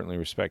guys certainly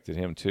respected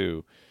him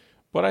too.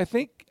 But I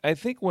think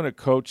when a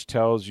coach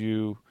tells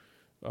you,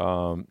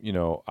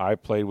 I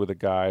played with a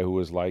guy who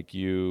was like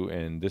you,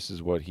 and this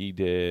is what he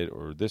did,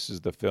 or this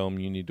is the film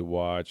you need to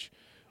watch,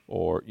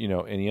 or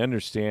and he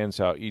understands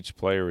how each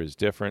player is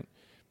different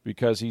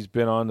because he's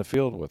been on the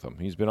field with them.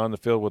 He's been on the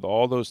field with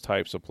all those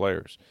types of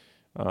players.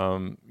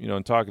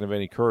 And talking to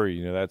Vinny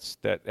Curry,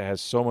 that has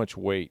so much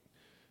weight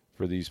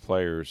for these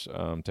players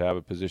to have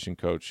a position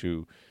coach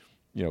who,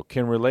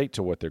 can relate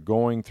to what they're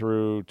going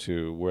through,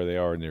 to where they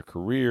are in their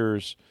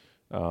careers.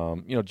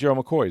 Gerald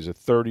McCoy is a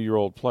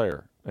 30-year-old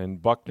player,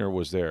 and Buckner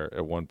was there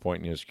at one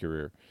point in his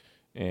career.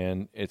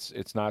 And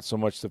it's not so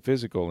much the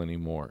physical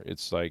anymore.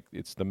 It's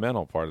the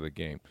mental part of the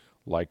game,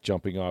 like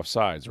jumping off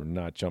sides or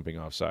not jumping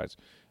off sides.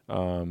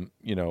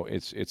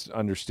 It's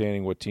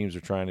understanding what teams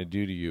are trying to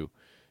do to you.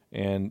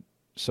 And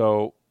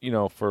so,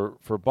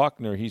 for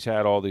Buckner, he's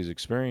had all these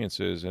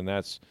experiences, and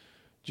that's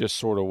just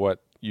sort of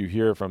what you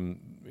hear from,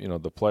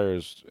 the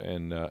players.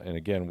 And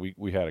again,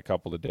 we had a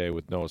couple today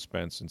with Noah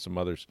Spence and some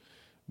others,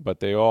 but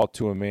they all,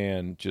 to a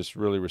man, just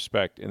really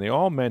respect. And they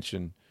all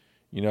mention,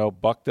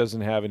 Buck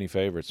doesn't have any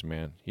favorites,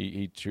 man.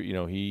 He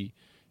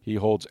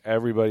holds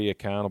everybody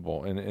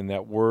accountable, and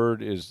that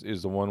word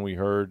is the one we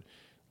heard,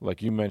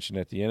 like you mentioned,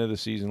 at the end of the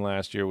season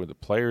last year, where the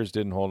players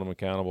didn't hold him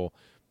accountable.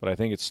 But I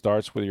think it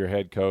starts with your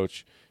head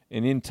coach,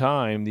 and in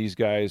time, these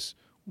guys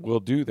will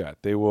do that.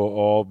 They will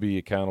all be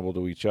accountable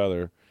to each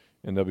other,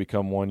 and they'll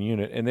become one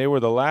unit. And they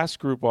were the last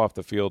group off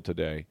the field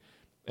today,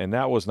 and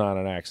that was not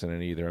an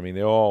accident either. I mean,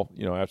 they all,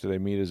 after they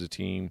meet as a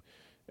team,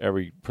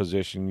 every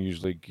position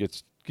usually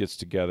gets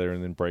together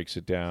and then breaks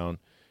it down.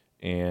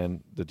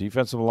 And the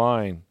defensive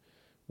line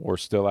were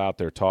still out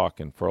there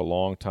talking for a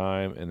long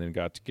time, and then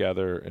got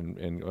together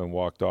and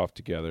walked off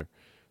together.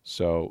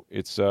 So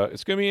it's going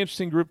to be an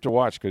interesting group to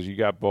watch because you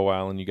got Bo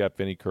Allen, you got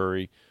Vinny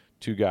Curry,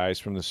 two guys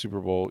from the Super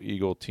Bowl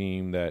Eagle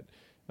team that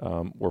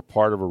were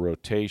part of a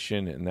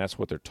rotation, and that's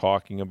what they're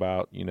talking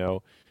about.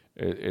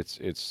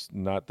 It's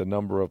not the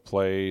number of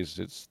plays;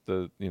 it's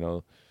the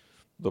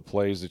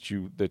plays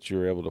that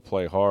you're able to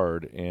play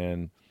hard.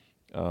 And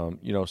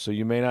so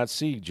you may not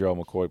see Joe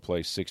McCoy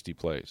play 60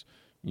 plays.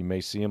 You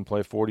may see him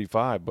play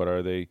 45, but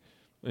are they,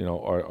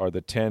 are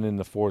the 10 in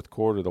the fourth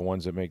quarter the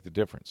ones that make the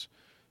difference?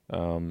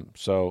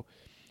 So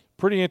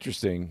pretty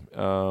interesting.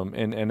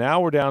 And now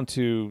we're down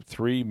to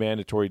 3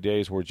 mandatory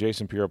days where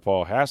Jason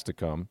Pierre-Paul has to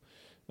come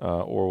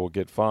or will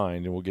get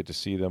fined, and we'll get to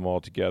see them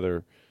all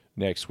together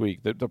next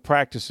week. The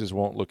practices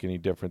won't look any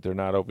different. They're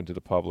not open to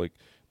the public.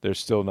 They're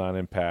still not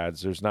in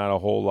pads. There's not a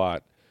whole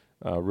lot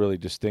really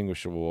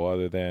distinguishable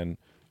other than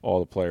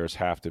all the players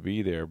have to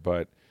be there.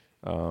 But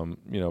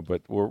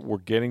but we're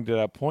getting to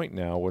that point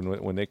now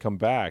when they come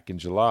back in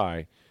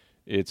July,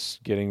 it's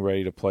getting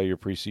ready to play your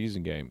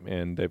preseason game,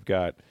 and they've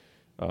got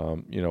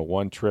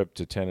one trip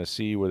to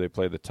Tennessee where they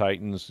play the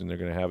Titans, and they're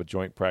going to have a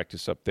joint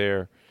practice up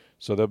there.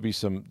 So there'll be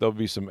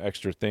some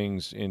extra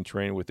things in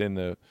training within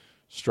the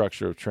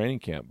structure of training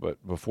camp.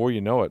 But before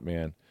you know it,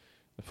 man,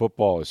 the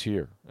football is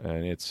here,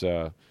 and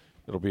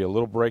it'll be a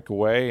little break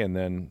away, and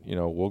then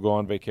we'll go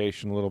on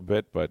vacation a little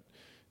bit, but.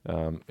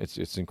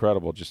 It's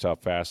incredible just how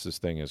fast this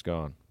thing has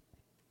gone.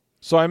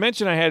 So I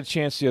mentioned I had a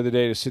chance the other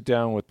day to sit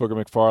down with Booger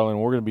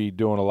McFarland. We're going to be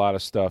doing a lot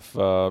of stuff,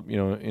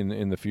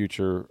 in the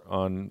future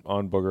on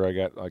Booger. I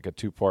got like a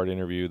 2-part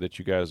interview that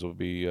you guys will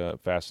be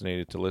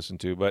fascinated to listen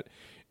to. But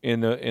in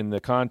the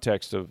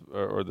context of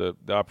or the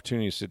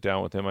opportunity to sit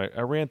down with him,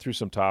 I ran through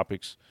some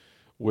topics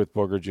with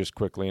Booger just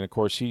quickly. And of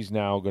course, he's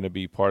now going to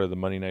be part of the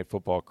Monday Night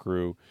Football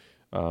crew,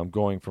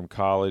 going from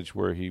college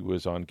where he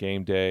was on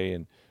Game Day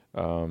and.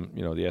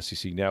 The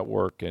SEC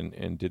Network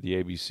and did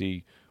the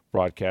ABC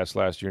broadcast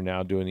last year,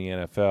 now doing the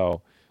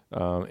NFL.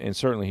 And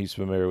certainly he's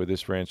familiar with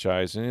this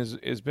franchise and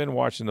has been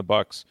watching the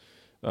Bucs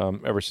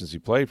ever since he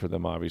played for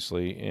them,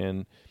 obviously,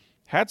 and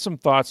had some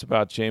thoughts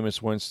about Jameis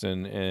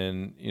Winston.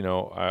 And,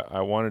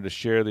 I wanted to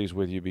share these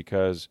with you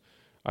because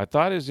I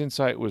thought his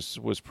insight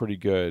was pretty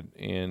good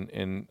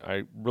and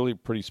I really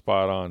pretty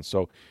spot on.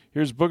 So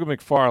here's Booger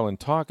McFarland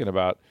talking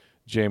about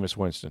Jameis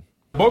Winston?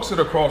 Bucs at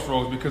a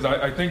crossroads because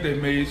I think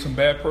they've made some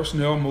bad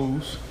personnel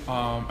moves.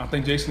 I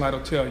think Jason Light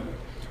will tell you.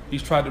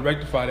 He's tried to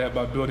rectify that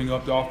by building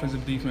up the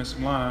offensive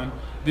defensive line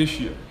this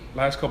year.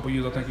 Last couple of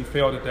years, I think he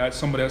failed at that.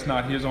 Some of that's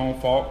not his own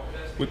fault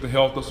with the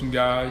health of some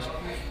guys.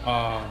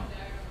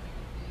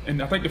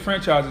 And I think the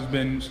franchise has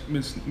been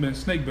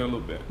snake bit a little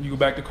bit. You go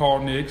back to Carl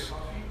Nicks.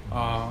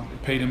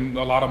 Paid him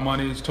a lot of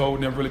money, is told,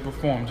 never really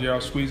performed.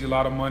 J.R. squeezed a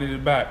lot of money to the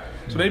back.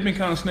 So they've been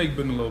kind of snake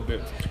bitten a little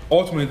bit.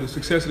 Ultimately, the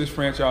success of this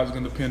franchise is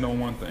going to depend on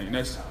one thing, and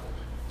that's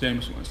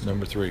Jameis Winston.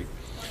 Number 3.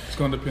 It's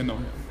going to depend on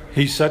him.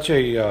 He's such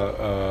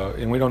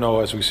and we don't know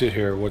as we sit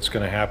here what's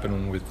going to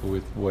happen with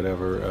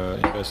whatever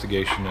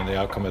investigation and the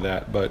outcome of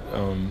that, but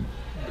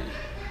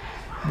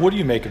what do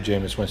you make of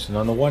Jameis Winston?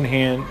 On the one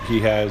hand, he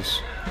has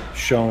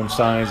shown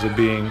signs of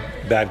being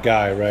that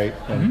guy, right,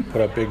 and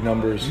put up big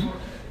numbers.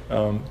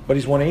 But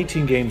he's won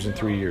 18 games in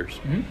 3 years.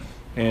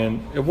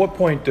 And at what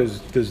point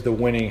does the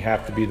winning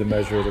have to be the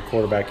measure of the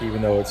quarterback,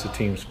 even though it's a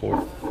team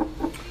sport?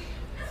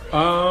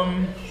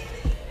 I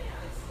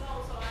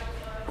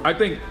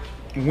think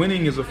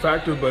winning is a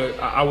factor, but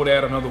I would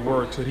add another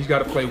word to it. He's got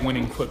to play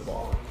winning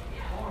football.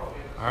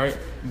 All right?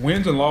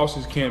 Wins and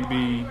losses can't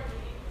be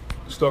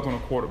stuck on a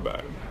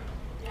quarterback.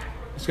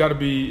 It's got to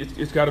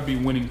be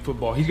winning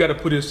football. He's got to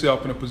put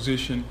himself in a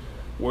position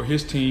where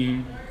his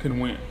team can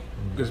win.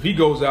 Because if he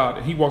goes out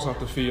and he walks off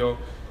the field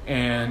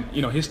and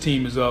his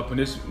team is up in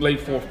this late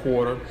fourth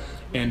quarter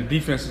and the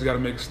defense has got to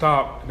make a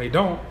stop and they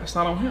don't, that's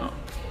not on him.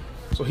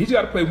 So he's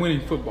got to play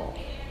winning football,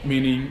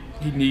 meaning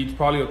he needs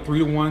probably a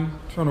 3-to-1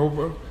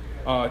 turnover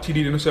TD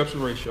to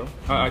interception ratio.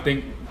 I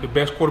think the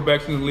best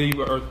quarterbacks in the league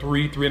are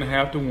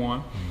 3.5 to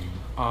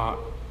 1.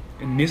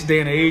 In this day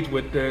and age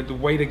with the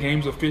way the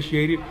game's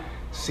officiated,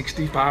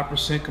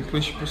 65%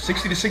 completion,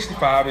 60 to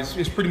 65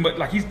 is pretty much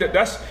like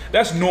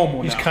that's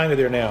normal. He's now. Kind of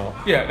there now.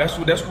 Yeah,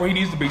 that's where he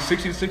needs to be,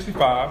 60 to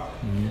 65.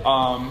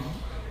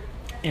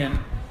 And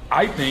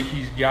I think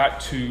he's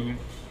got to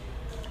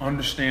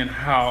understand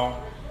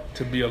how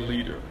to be a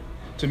leader.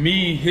 To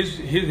me,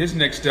 his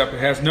next step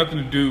has nothing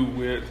to do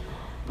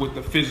with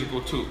the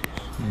physical tools.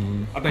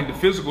 I think the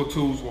physical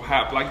tools will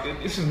happen. Like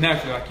this is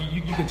natural. Like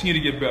you continue to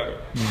get better.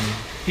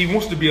 He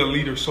wants to be a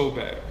leader so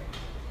bad.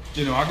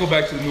 I go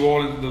back to New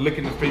Orleans, the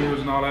licking the fingers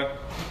and all that.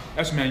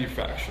 That's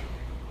manufactured.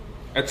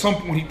 At some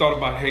point, he thought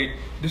about, hey,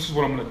 this is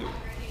what I'm going to do.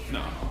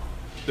 No.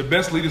 The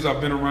best leaders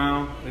I've been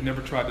around, they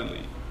never tried to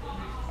lead.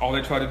 All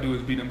they tried to do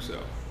is be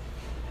themselves.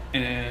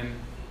 And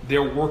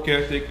their work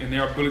ethic and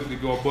their ability to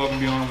go above and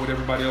beyond what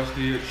everybody else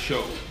did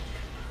showed.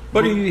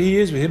 But he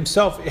is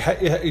himself,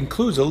 it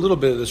includes a little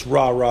bit of this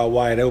rah,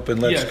 wide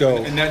open, let's go.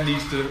 And that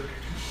needs to,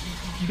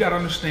 you got to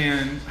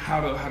understand how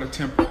to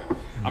temper it.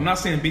 I'm not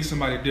saying be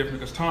somebody different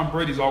because Tom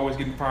Brady's always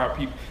getting fired.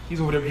 People, he's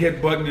over there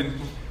headbutting,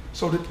 and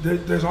so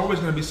there's always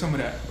going to be some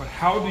of that. But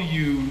how do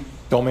you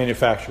don't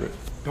manufacture it?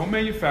 Don't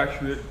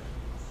manufacture it.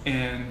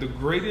 And the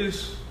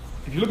greatest,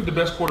 if you look at the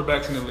best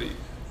quarterbacks in the league,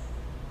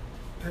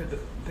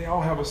 they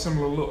all have a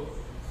similar look.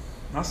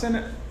 I'm not saying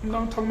that.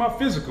 I'm talking about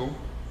physical,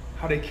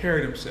 how they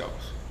carry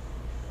themselves.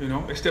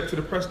 They step to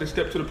the press, they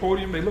step to the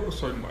podium, they look a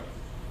certain way.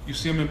 You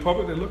see them in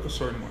public, they look a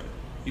certain way.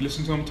 You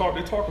listen to them talk,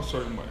 they talk a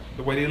certain way.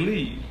 The way they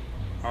lead.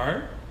 All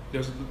right,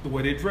 there's the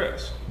way they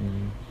dress,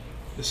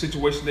 the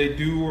situation they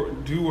do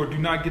or do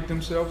not get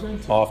themselves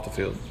into. Off the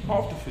field.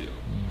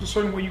 There's a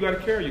certain way you got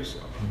to carry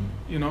yourself,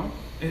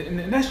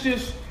 and that's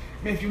just,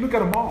 man. If you look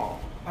at them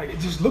all, like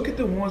just look at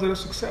the ones that are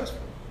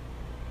successful.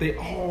 They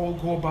all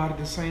go about it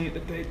the same.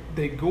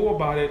 They go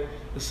about it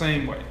the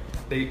same way.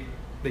 They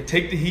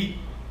take the heat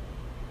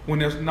when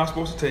they're not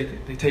supposed to take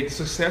it. They take the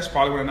success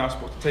probably when they're not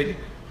supposed to take it.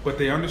 But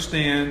they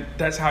understand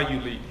that's how you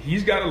lead.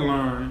 He's got to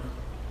learn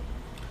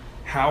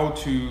how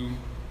to,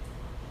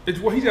 he's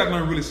got to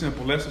learn really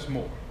simple, less is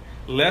more.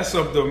 Less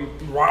of the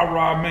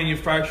rah-rah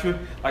manufacturer.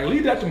 Like,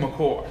 leave that to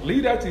McCoy.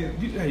 Leave that to,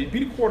 hey,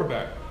 be the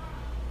quarterback.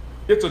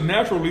 It's a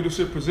natural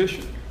leadership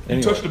position.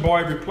 You touch the ball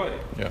every play.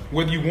 Yeah.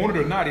 Whether you want it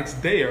or not, it's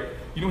there.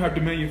 You don't have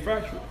to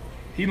manufacture it.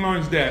 He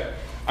learns that.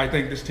 I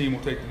think this team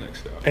will take the next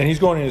step. And he's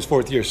going in his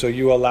 4th year, so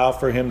you allow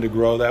for him to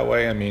grow that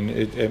way? I mean,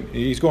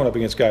 he's going up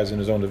against guys in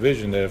his own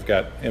division that have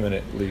got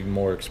eminently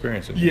more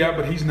experience in him. Yeah,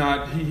 but he's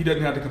not. He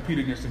doesn't have to compete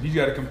against them. He's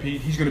got to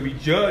compete. He's going to be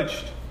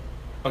judged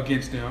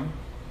against them,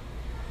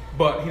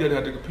 but he doesn't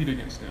have to compete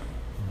against them.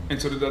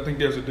 And so I think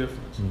there's a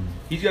difference.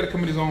 He's got to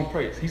come at his own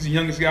pace. He's the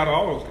youngest guy of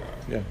all those guys.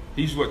 Yeah.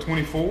 He's,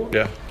 24?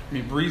 Yeah. I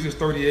mean, Breeze is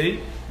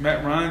 38.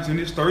 Matt Ryan's in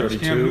his 30s. 32.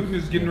 Cam Newton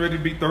is getting ready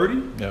to be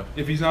 30. Yeah.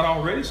 If he's not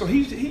already. So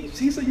he's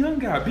a young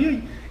guy.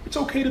 It's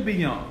okay to be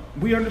young.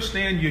 We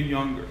understand you're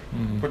younger.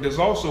 But there's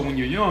also, when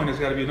you're young, there's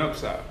got to be an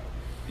upside.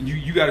 And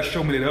you got to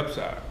show me that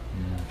upside.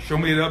 Show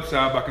me that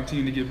upside by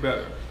continuing to get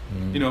better.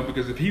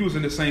 Because if he was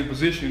in the same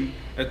position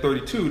at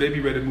 32, they'd be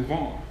ready to move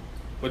on.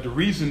 But the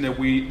reason that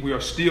we are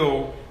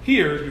still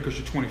here is because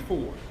you're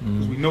 24.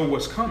 Because we know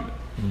what's coming.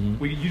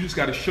 You just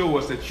got to show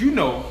us that you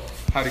know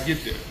how to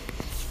get there.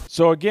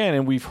 So again,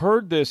 and we've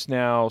heard this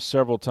now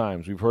several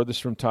times. We've heard this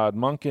from Todd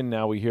Monken.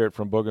 Now we hear it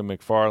from Booger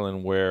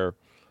McFarland where,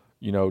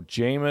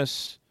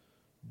 Jameis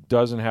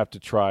doesn't have to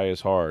try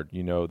as hard.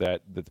 That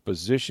the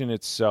position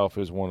itself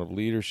is one of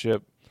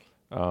leadership.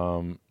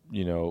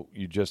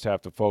 You just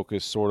have to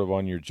focus sort of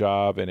on your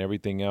job, and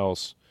everything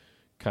else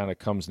kind of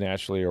comes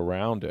naturally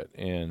around it.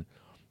 And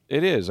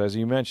it is, as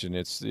you mentioned,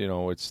 it's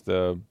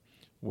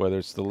whether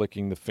it's the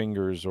licking the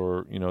fingers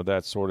or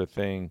that sort of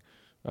thing.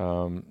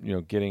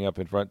 Getting up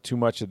in front. Too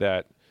much of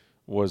that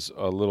was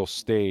a little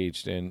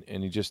staged, and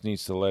he just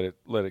needs to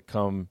let it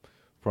come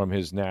from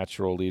his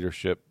natural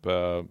leadership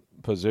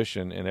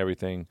position, and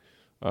everything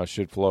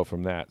should flow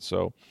from that.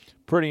 So,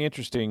 pretty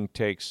interesting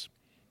takes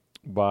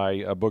by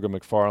Booger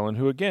McFarland,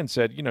 who again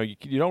said,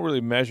 you don't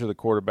really measure the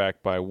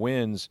quarterback by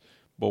wins,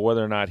 but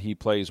whether or not he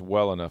plays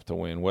well enough to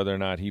win, whether or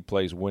not he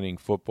plays winning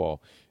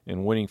football.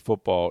 And winning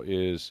football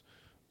is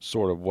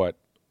sort of what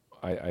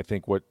I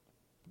think what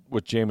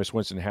Jameis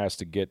Winston has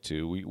to get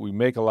to. We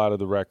make a lot of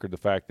the record, the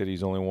fact that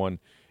he's only won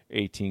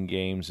 18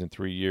 games in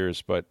 3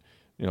 years, but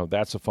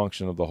that's a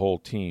function of the whole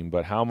team.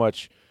 But how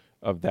much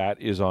of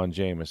that is on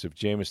Jameis? If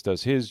Jameis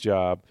does his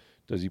job,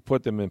 does he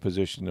put them in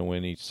position to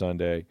win each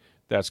Sunday?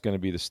 That's going to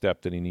be the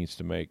step that he needs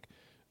to make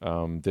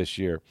this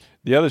year.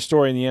 The other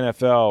story in the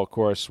NFL, of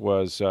course,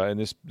 was,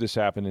 and this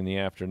happened in the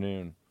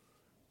afternoon,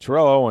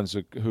 Terrell Owens,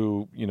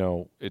 who,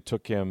 it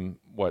took him,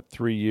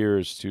 3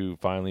 years to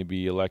finally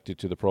be elected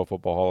to the Pro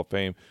Football Hall of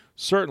Fame.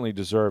 Certainly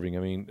deserving.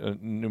 I mean,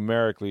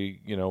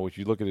 numerically, if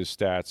you look at his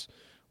stats,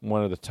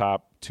 one of the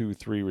top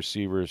 2-3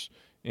 receivers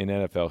in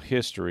NFL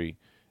history.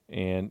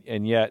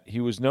 And yet he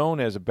was known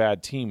as a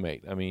bad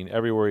teammate. I mean,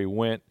 everywhere he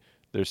went,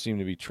 there seemed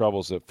to be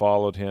troubles that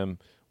followed him,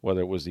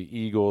 whether it was the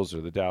Eagles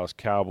or the Dallas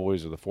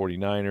Cowboys or the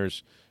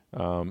 49ers.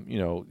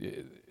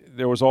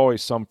 There was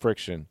always some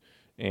friction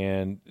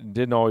and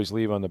didn't always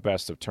leave on the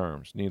best of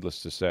terms,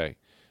 needless to say.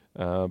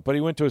 But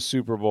he went to a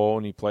Super Bowl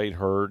and he played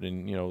hurt,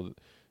 and,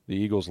 the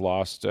Eagles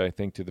lost, I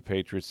think, to the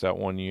Patriots that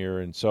one year.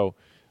 And so,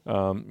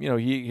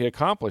 he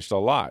accomplished a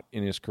lot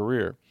in his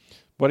career.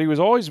 But he was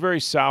always very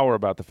sour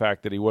about the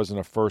fact that he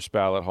wasn't a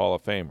first-ballot Hall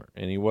of Famer,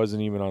 and he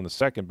wasn't even on the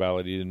second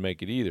ballot. He didn't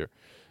make it either.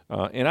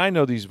 And I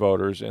know these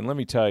voters, and let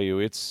me tell you,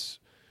 it's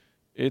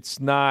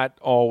not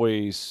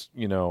always,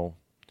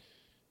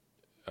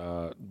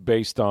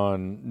 based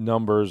on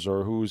numbers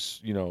or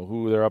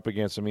who they're up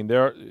against. I mean,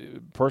 their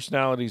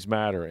personalities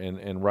matter,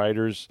 and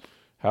writers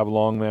have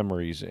long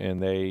memories,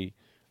 and I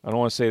don't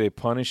want to say they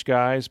punish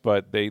guys,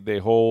 but they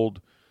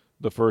hold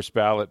the first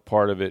ballot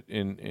part of it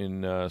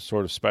in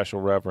sort of special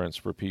reverence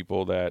for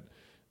people that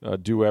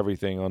do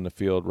everything on the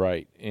field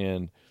right.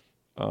 And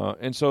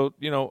so,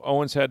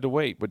 Owens had to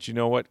wait. But you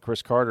know what?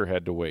 Chris Carter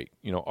had to wait.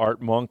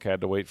 Art Monk had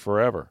to wait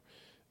forever.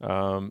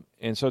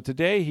 And so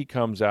today he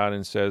comes out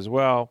and says,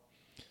 well,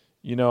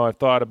 I've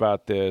thought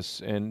about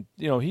this. And,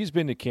 he's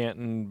been to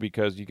Canton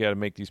because you got to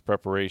make these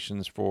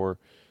preparations for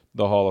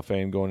the Hall of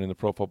Fame, going in the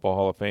Pro Football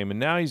Hall of Fame. And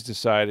now he's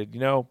decided,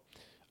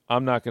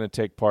 I'm not going to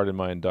take part in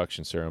my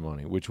induction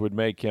ceremony, which would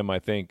make him, I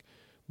think,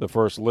 the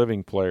first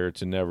living player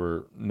to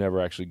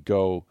never actually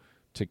go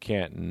to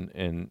Canton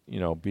and,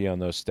 be on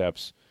those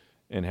steps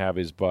and have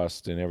his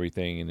bust and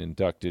everything and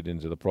inducted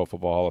into the Pro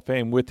Football Hall of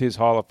Fame with his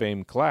Hall of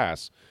Fame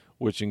class,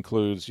 which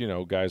includes,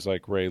 guys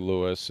like Ray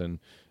Lewis and,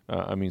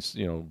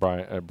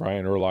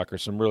 Brian Urlacher,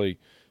 some really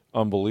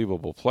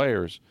unbelievable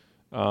players.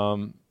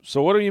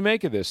 So what do you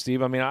make of this,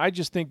 Steve? I mean, I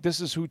just think this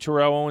is who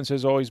Terrell Owens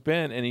has always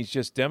been, and he's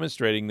just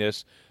demonstrating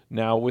this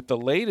now with the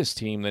latest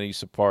team that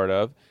he's a part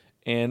of,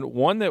 and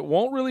one that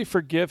won't really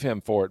forgive him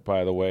for it,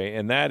 by the way,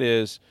 and that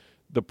is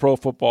the Pro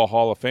Football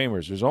Hall of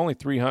Famers. There's only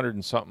 300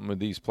 and something of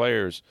these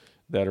players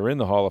that are in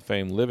the Hall of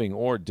Fame, living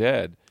or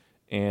dead,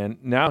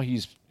 and now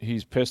he's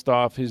pissed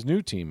off his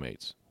new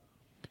teammates.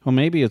 Well,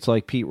 maybe it's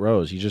like Pete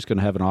Rose. He's just going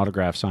to have an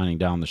autograph signing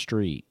down the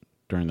street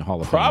during the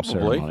Hall of Fame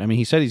ceremony. I mean,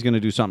 he said he's going to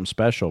do something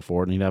special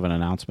for it, and he'd have an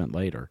announcement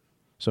later.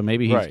 So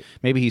maybe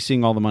he's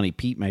seeing all the money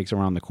Pete makes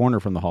around the corner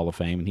from the Hall of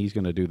Fame, and he's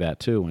going to do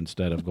that too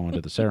instead of going to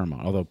the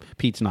ceremony. Although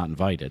Pete's not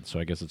invited, so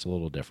I guess it's a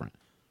little different.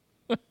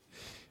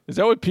 Is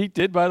that what Pete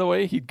did, by the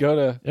way? He'd go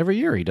to... Every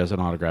year he does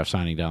an autograph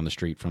signing down the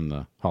street from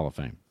the Hall of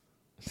Fame.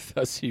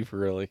 Does he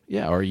really?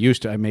 Yeah, or he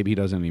used to. Maybe he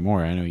doesn't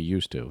anymore. I know he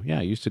used to.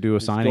 Yeah, he used to do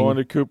a signing. Going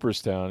to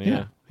Cooperstown,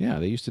 yeah. Yeah,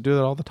 they used to do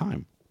that all the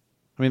time.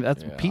 I mean,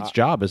 that's Pete's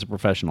job as a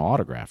professional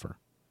autographer.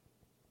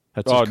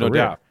 That's his career. No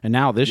doubt. And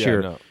now this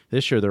year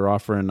they're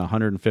offering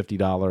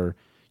 $150.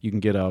 You can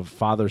get a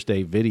Father's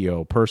Day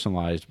video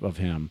personalized of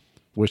him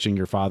wishing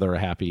your father a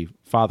happy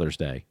Father's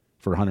Day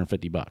for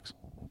 $150.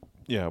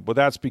 Yeah, but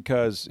that's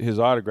because his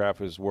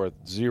autograph is worth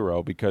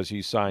zero because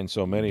he signed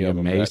so many of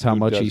them. Amazed how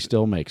much he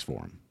still makes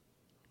for him.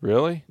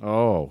 Really?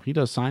 Oh, he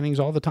does signings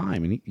all the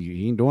time, and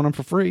he ain't doing them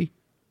for free.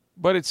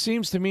 But it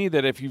seems to me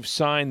that if you've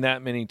signed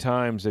that many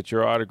times that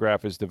your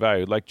autograph is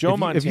devalued. Like Joe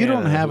Montana. If you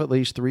don't have at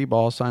least 3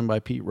 balls signed by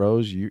Pete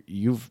Rose,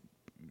 you've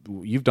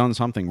done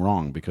something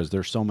wrong because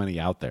there's so many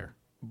out there.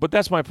 But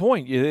that's my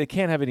point. It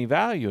can't have any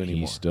value anymore.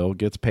 He still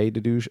gets paid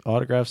to do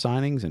autograph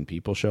signings, and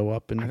people show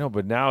up. And I know,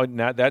 but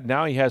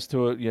now he has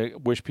to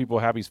wish people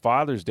happy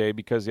Father's Day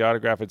because the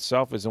autograph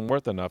itself isn't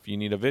worth enough. You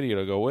need a video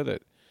to go with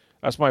it.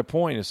 That's my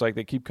point. It's like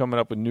they keep coming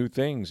up with new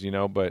things,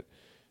 but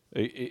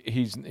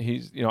He's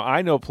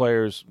I know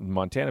players,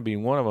 Montana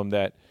being one of them,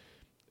 that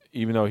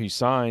even though he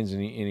signs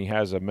and he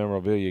has a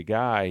memorabilia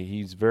guy,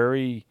 he's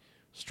very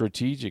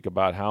strategic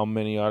about how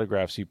many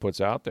autographs he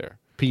puts out there.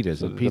 Pete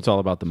isn't. Pete's all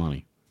about the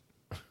money.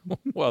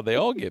 Well, they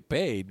all get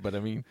paid, but I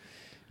mean,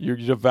 you're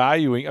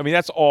devaluing. I mean,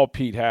 that's all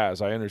Pete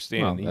has. I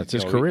understand. Well, that's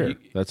his career.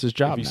 That's his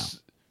job if now.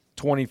 He's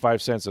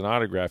 25 cents an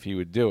autograph, he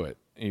would do it.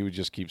 He would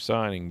just keep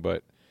signing.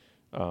 But,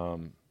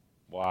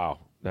 wow,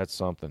 that's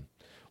something.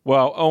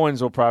 Well,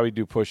 Owens will probably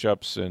do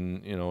push-ups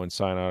and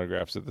sign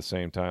autographs at the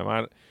same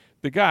time.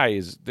 The guy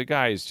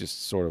is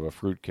just sort of a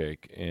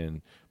fruitcake,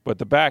 but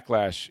the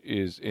backlash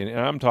is, and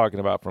I'm talking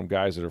about from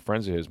guys that are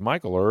friends of his.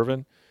 Michael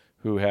Irvin,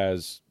 who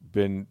has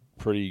been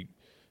pretty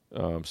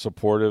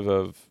supportive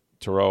of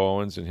Terrell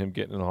Owens and him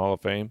getting in the Hall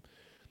of Fame.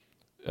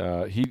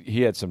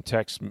 He had some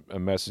text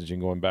messaging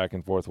going back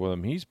and forth with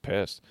him. He's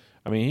pissed.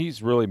 I mean,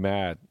 he's really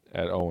mad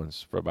at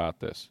Owens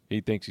about this.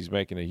 He thinks he's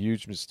making a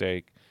huge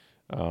mistake.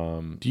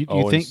 Do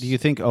you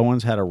think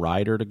Owens had a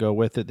rider to go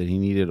with it, that he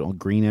needed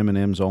green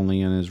M&Ms only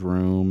in his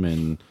room,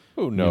 and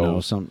who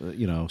knows,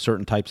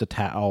 certain types of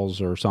towels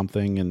or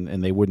something,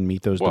 and they wouldn't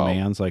meet those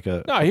demands?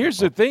 No, here's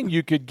the thing: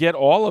 you could get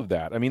all of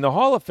that. I mean, the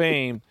Hall of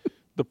Fame,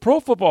 the Pro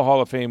Football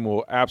Hall of Fame,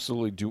 will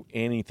absolutely do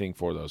anything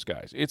for those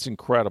guys. It's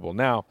incredible.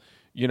 Now,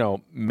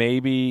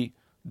 maybe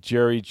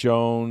Jerry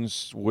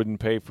Jones wouldn't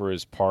pay for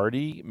his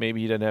party.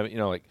 Maybe he doesn't have,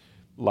 like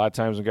a lot of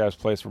times when guys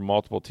play for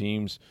multiple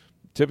teams,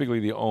 typically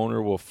the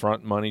owner will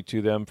front money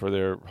to them for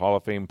their Hall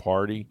of Fame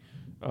party.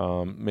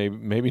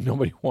 Maybe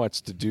nobody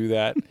wants to do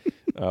that,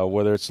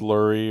 whether it's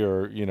Lurie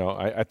or,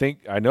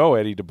 I know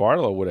Eddie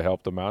DeBartolo would have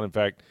helped him out. In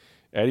fact,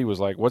 Eddie was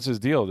like, what's his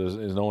deal?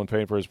 Is no one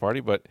paying for his party?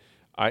 But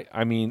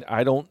I mean,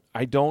 I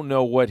don't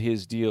know what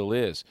his deal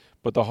is,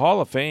 but the Hall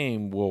of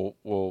Fame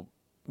will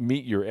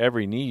meet your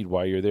every need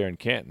while you're there in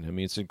Canton. I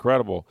mean, it's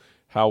incredible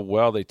how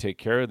well they take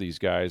care of these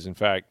guys. In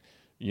fact,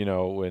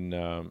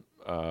 when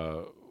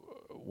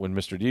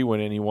Mr. D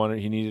went in, he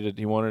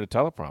wanted a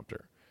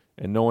teleprompter,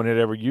 and no one had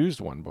ever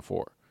used one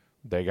before.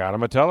 They got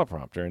him a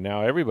teleprompter, and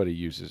now everybody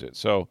uses it.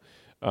 So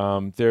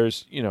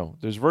there's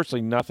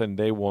virtually nothing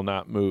they will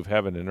not move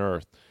heaven and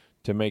earth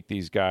to make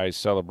these guys'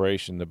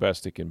 celebration the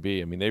best it can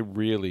be. I mean, they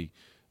really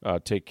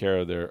take care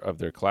of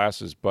their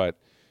classes. But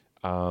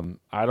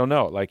I don't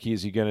know. Like,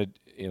 is he going to,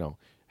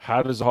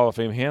 how does the Hall of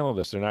Fame handle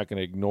this? They're not going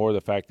to ignore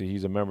the fact that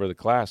he's a member of the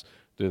class.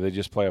 Do they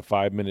just play a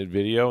 5-minute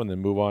video and then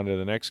move on to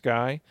the next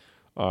guy?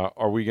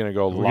 Are we going to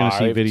go live? We're going to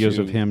see videos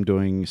of him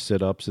doing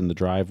sit-ups in the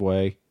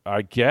driveway.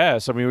 I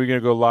guess. I mean, we're going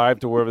to go live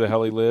to wherever the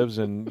hell he lives,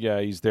 and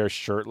he's there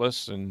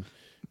shirtless, and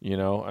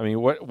I mean,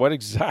 what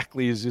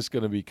exactly is this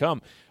going to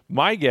become?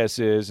 My guess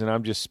is, and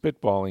I'm just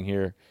spitballing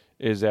here,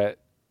 is that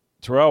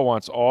Terrell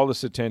wants all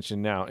this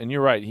attention now, and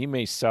you're right. He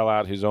may sell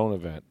out his own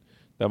event.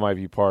 That might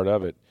be part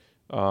of it,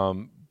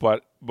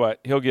 but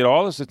he'll get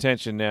all this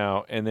attention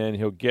now, and then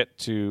he'll get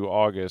to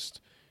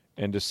August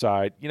and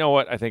decide, you know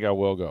what, I think I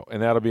will go.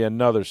 And that'll be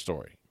another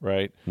story,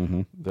 right?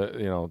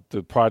 Mm-hmm.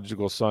 The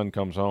prodigal son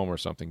comes home or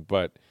something.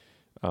 But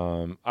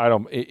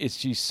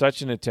he's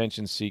such an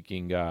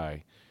attention-seeking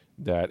guy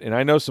and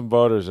I know some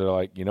voters that are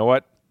like, you know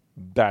what,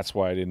 that's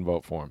why I didn't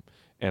vote for him.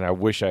 And I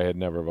wish I had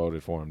never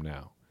voted for him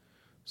now.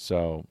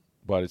 So,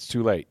 but it's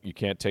too late. You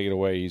can't take it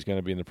away. He's going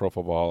to be in the Pro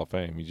Football Hall of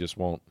Fame. He just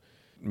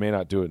may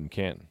not do it in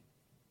Canton.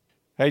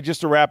 Hey,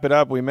 just to wrap it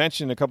up, we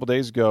mentioned a couple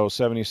days ago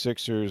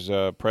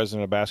 76ers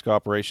president of basketball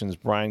operations,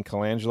 Brian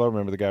Colangelo.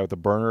 Remember the guy with the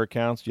burner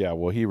accounts? Yeah,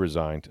 well, he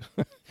resigned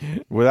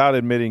without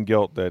admitting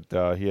guilt that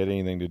he had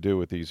anything to do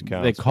with these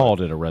accounts. They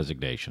called it a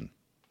resignation.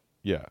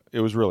 Yeah,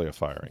 it was really a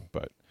firing.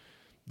 But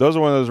those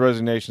are one of those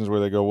resignations where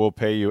they go, we'll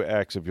pay you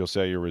X if you'll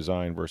say you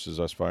resign versus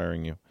us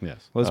firing you.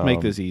 Yes. Let's make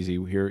this easy.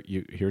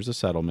 Here's a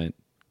settlement.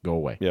 Go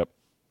away. Yep.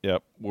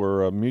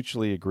 We're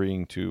mutually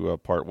agreeing to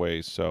part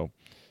ways, so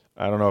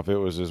I don't know if it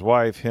was his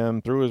wife,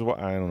 him, through his wife.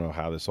 I don't know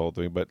how this whole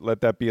thing, but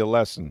let that be a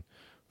lesson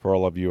for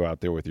all of you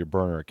out there with your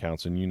burner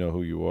accounts, and you know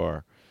who you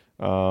are.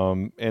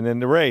 And then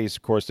the Rays,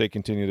 of course, they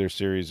continue their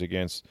series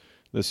against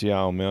the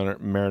Seattle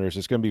Mariners.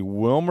 It's going to be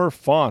Wilmer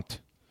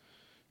Font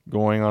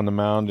going on the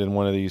mound in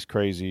one of these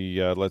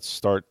crazy, let's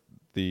start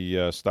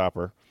the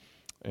stopper.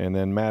 And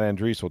then Matt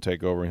Andriese will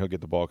take over, and he'll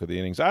get the bulk of the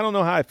innings. I don't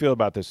know how I feel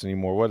about this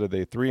anymore. What are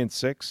they,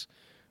 3-6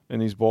 in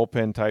these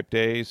bullpen-type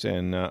days?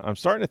 And I'm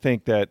starting to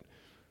think that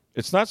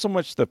it's not so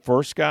much the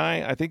first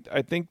guy. I think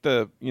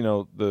the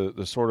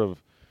sort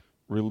of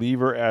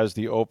reliever as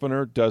the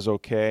opener does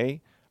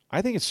okay.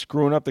 I think it's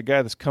screwing up the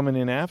guy that's coming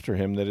in after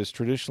him that is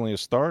traditionally a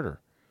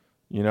starter.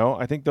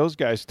 I think those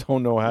guys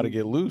don't know how to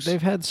get loose.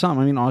 They've had some.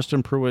 I mean,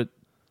 Austin Pruitt,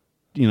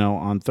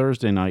 on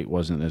Thursday night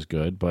wasn't as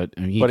good, but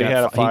he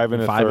had a 5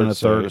 and a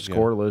third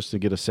scoreless to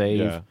get a save.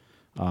 Yeah.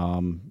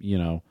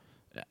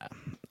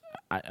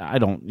 I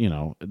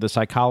don't. The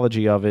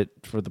psychology of it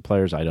for the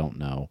players, I don't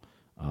know.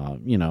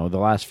 The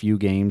last few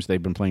games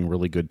they've been playing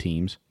really good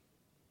teams.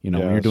 When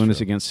you're doing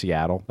this against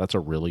Seattle, that's a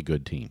really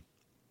good team.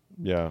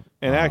 Yeah,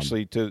 and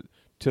actually to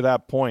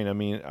that point, I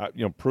mean,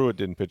 Pruitt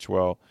didn't pitch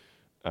well.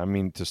 I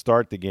mean, to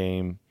start the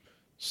game,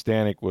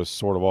 Stanek was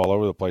sort of all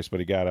over the place,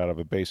 but he got out of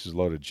a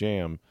bases-loaded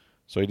jam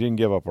So he didn't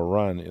give up a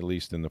run, at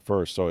least in the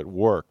first. So it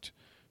worked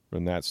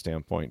from that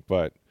standpoint.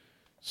 But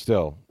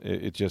still,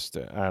 it just,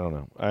 I don't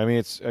know. I mean,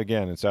 it's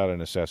out of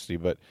necessity.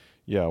 But,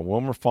 yeah,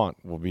 Wilmer Font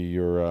will be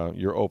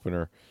your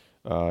opener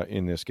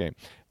in this game.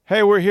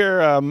 Hey, we're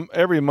here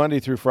every Monday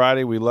through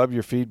Friday. We love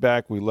your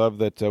feedback. We love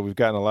that we've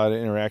gotten a lot of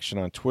interaction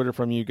on Twitter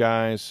from you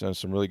guys.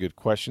 Some really good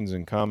questions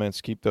and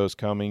comments. Keep those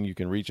coming. You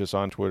can reach us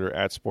on Twitter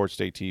at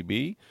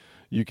SportsDayTB.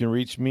 You can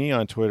reach me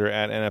on Twitter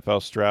at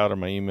NFL Stroud, or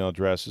my email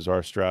address is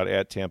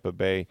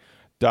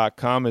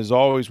rstroud@tampabay.com. As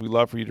always, we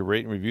love for you to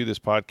rate and review this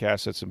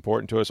podcast. That's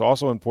important to us.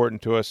 Also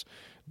important to us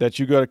that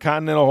you go to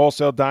Continental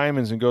Wholesale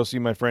Diamonds and go see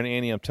my friend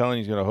Andy. I'm telling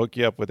you, he's going to hook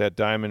you up with that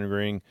diamond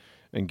ring,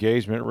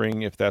 engagement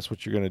ring, if that's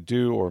what you're going to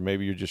do, or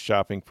maybe you're just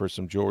shopping for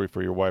some jewelry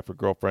for your wife or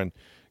girlfriend.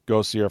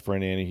 Go see our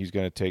friend Andy. He's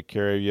going to take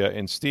care of you.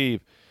 And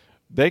Steve,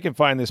 they can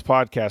find this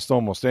podcast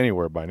almost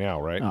anywhere by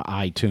now, right?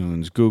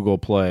 iTunes, Google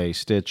Play,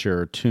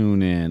 Stitcher,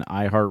 TuneIn,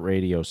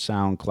 iHeartRadio,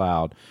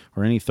 SoundCloud,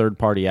 or any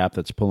third-party app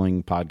that's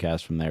pulling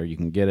podcasts from there. You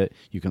can get it.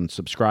 You can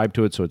subscribe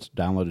to it so it's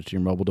downloaded to your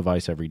mobile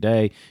device every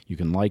day. You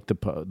can like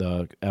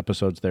the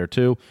episodes there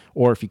too.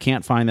 Or if you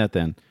can't find that,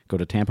 then go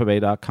to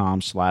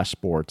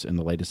tampabay.com/sports, and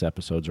the latest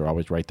episodes are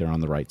always right there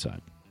on the right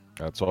side.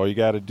 That's all you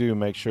got to do.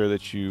 Make sure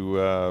that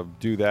you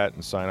do that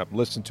and sign up.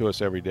 Listen to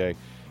us every day,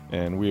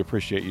 and we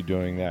appreciate you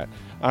doing that.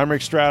 I'm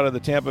Rick Stroud of the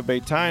Tampa Bay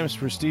Times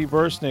for Steve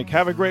Versnick.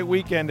 Have a great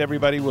weekend,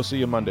 everybody. We'll see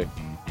you Monday.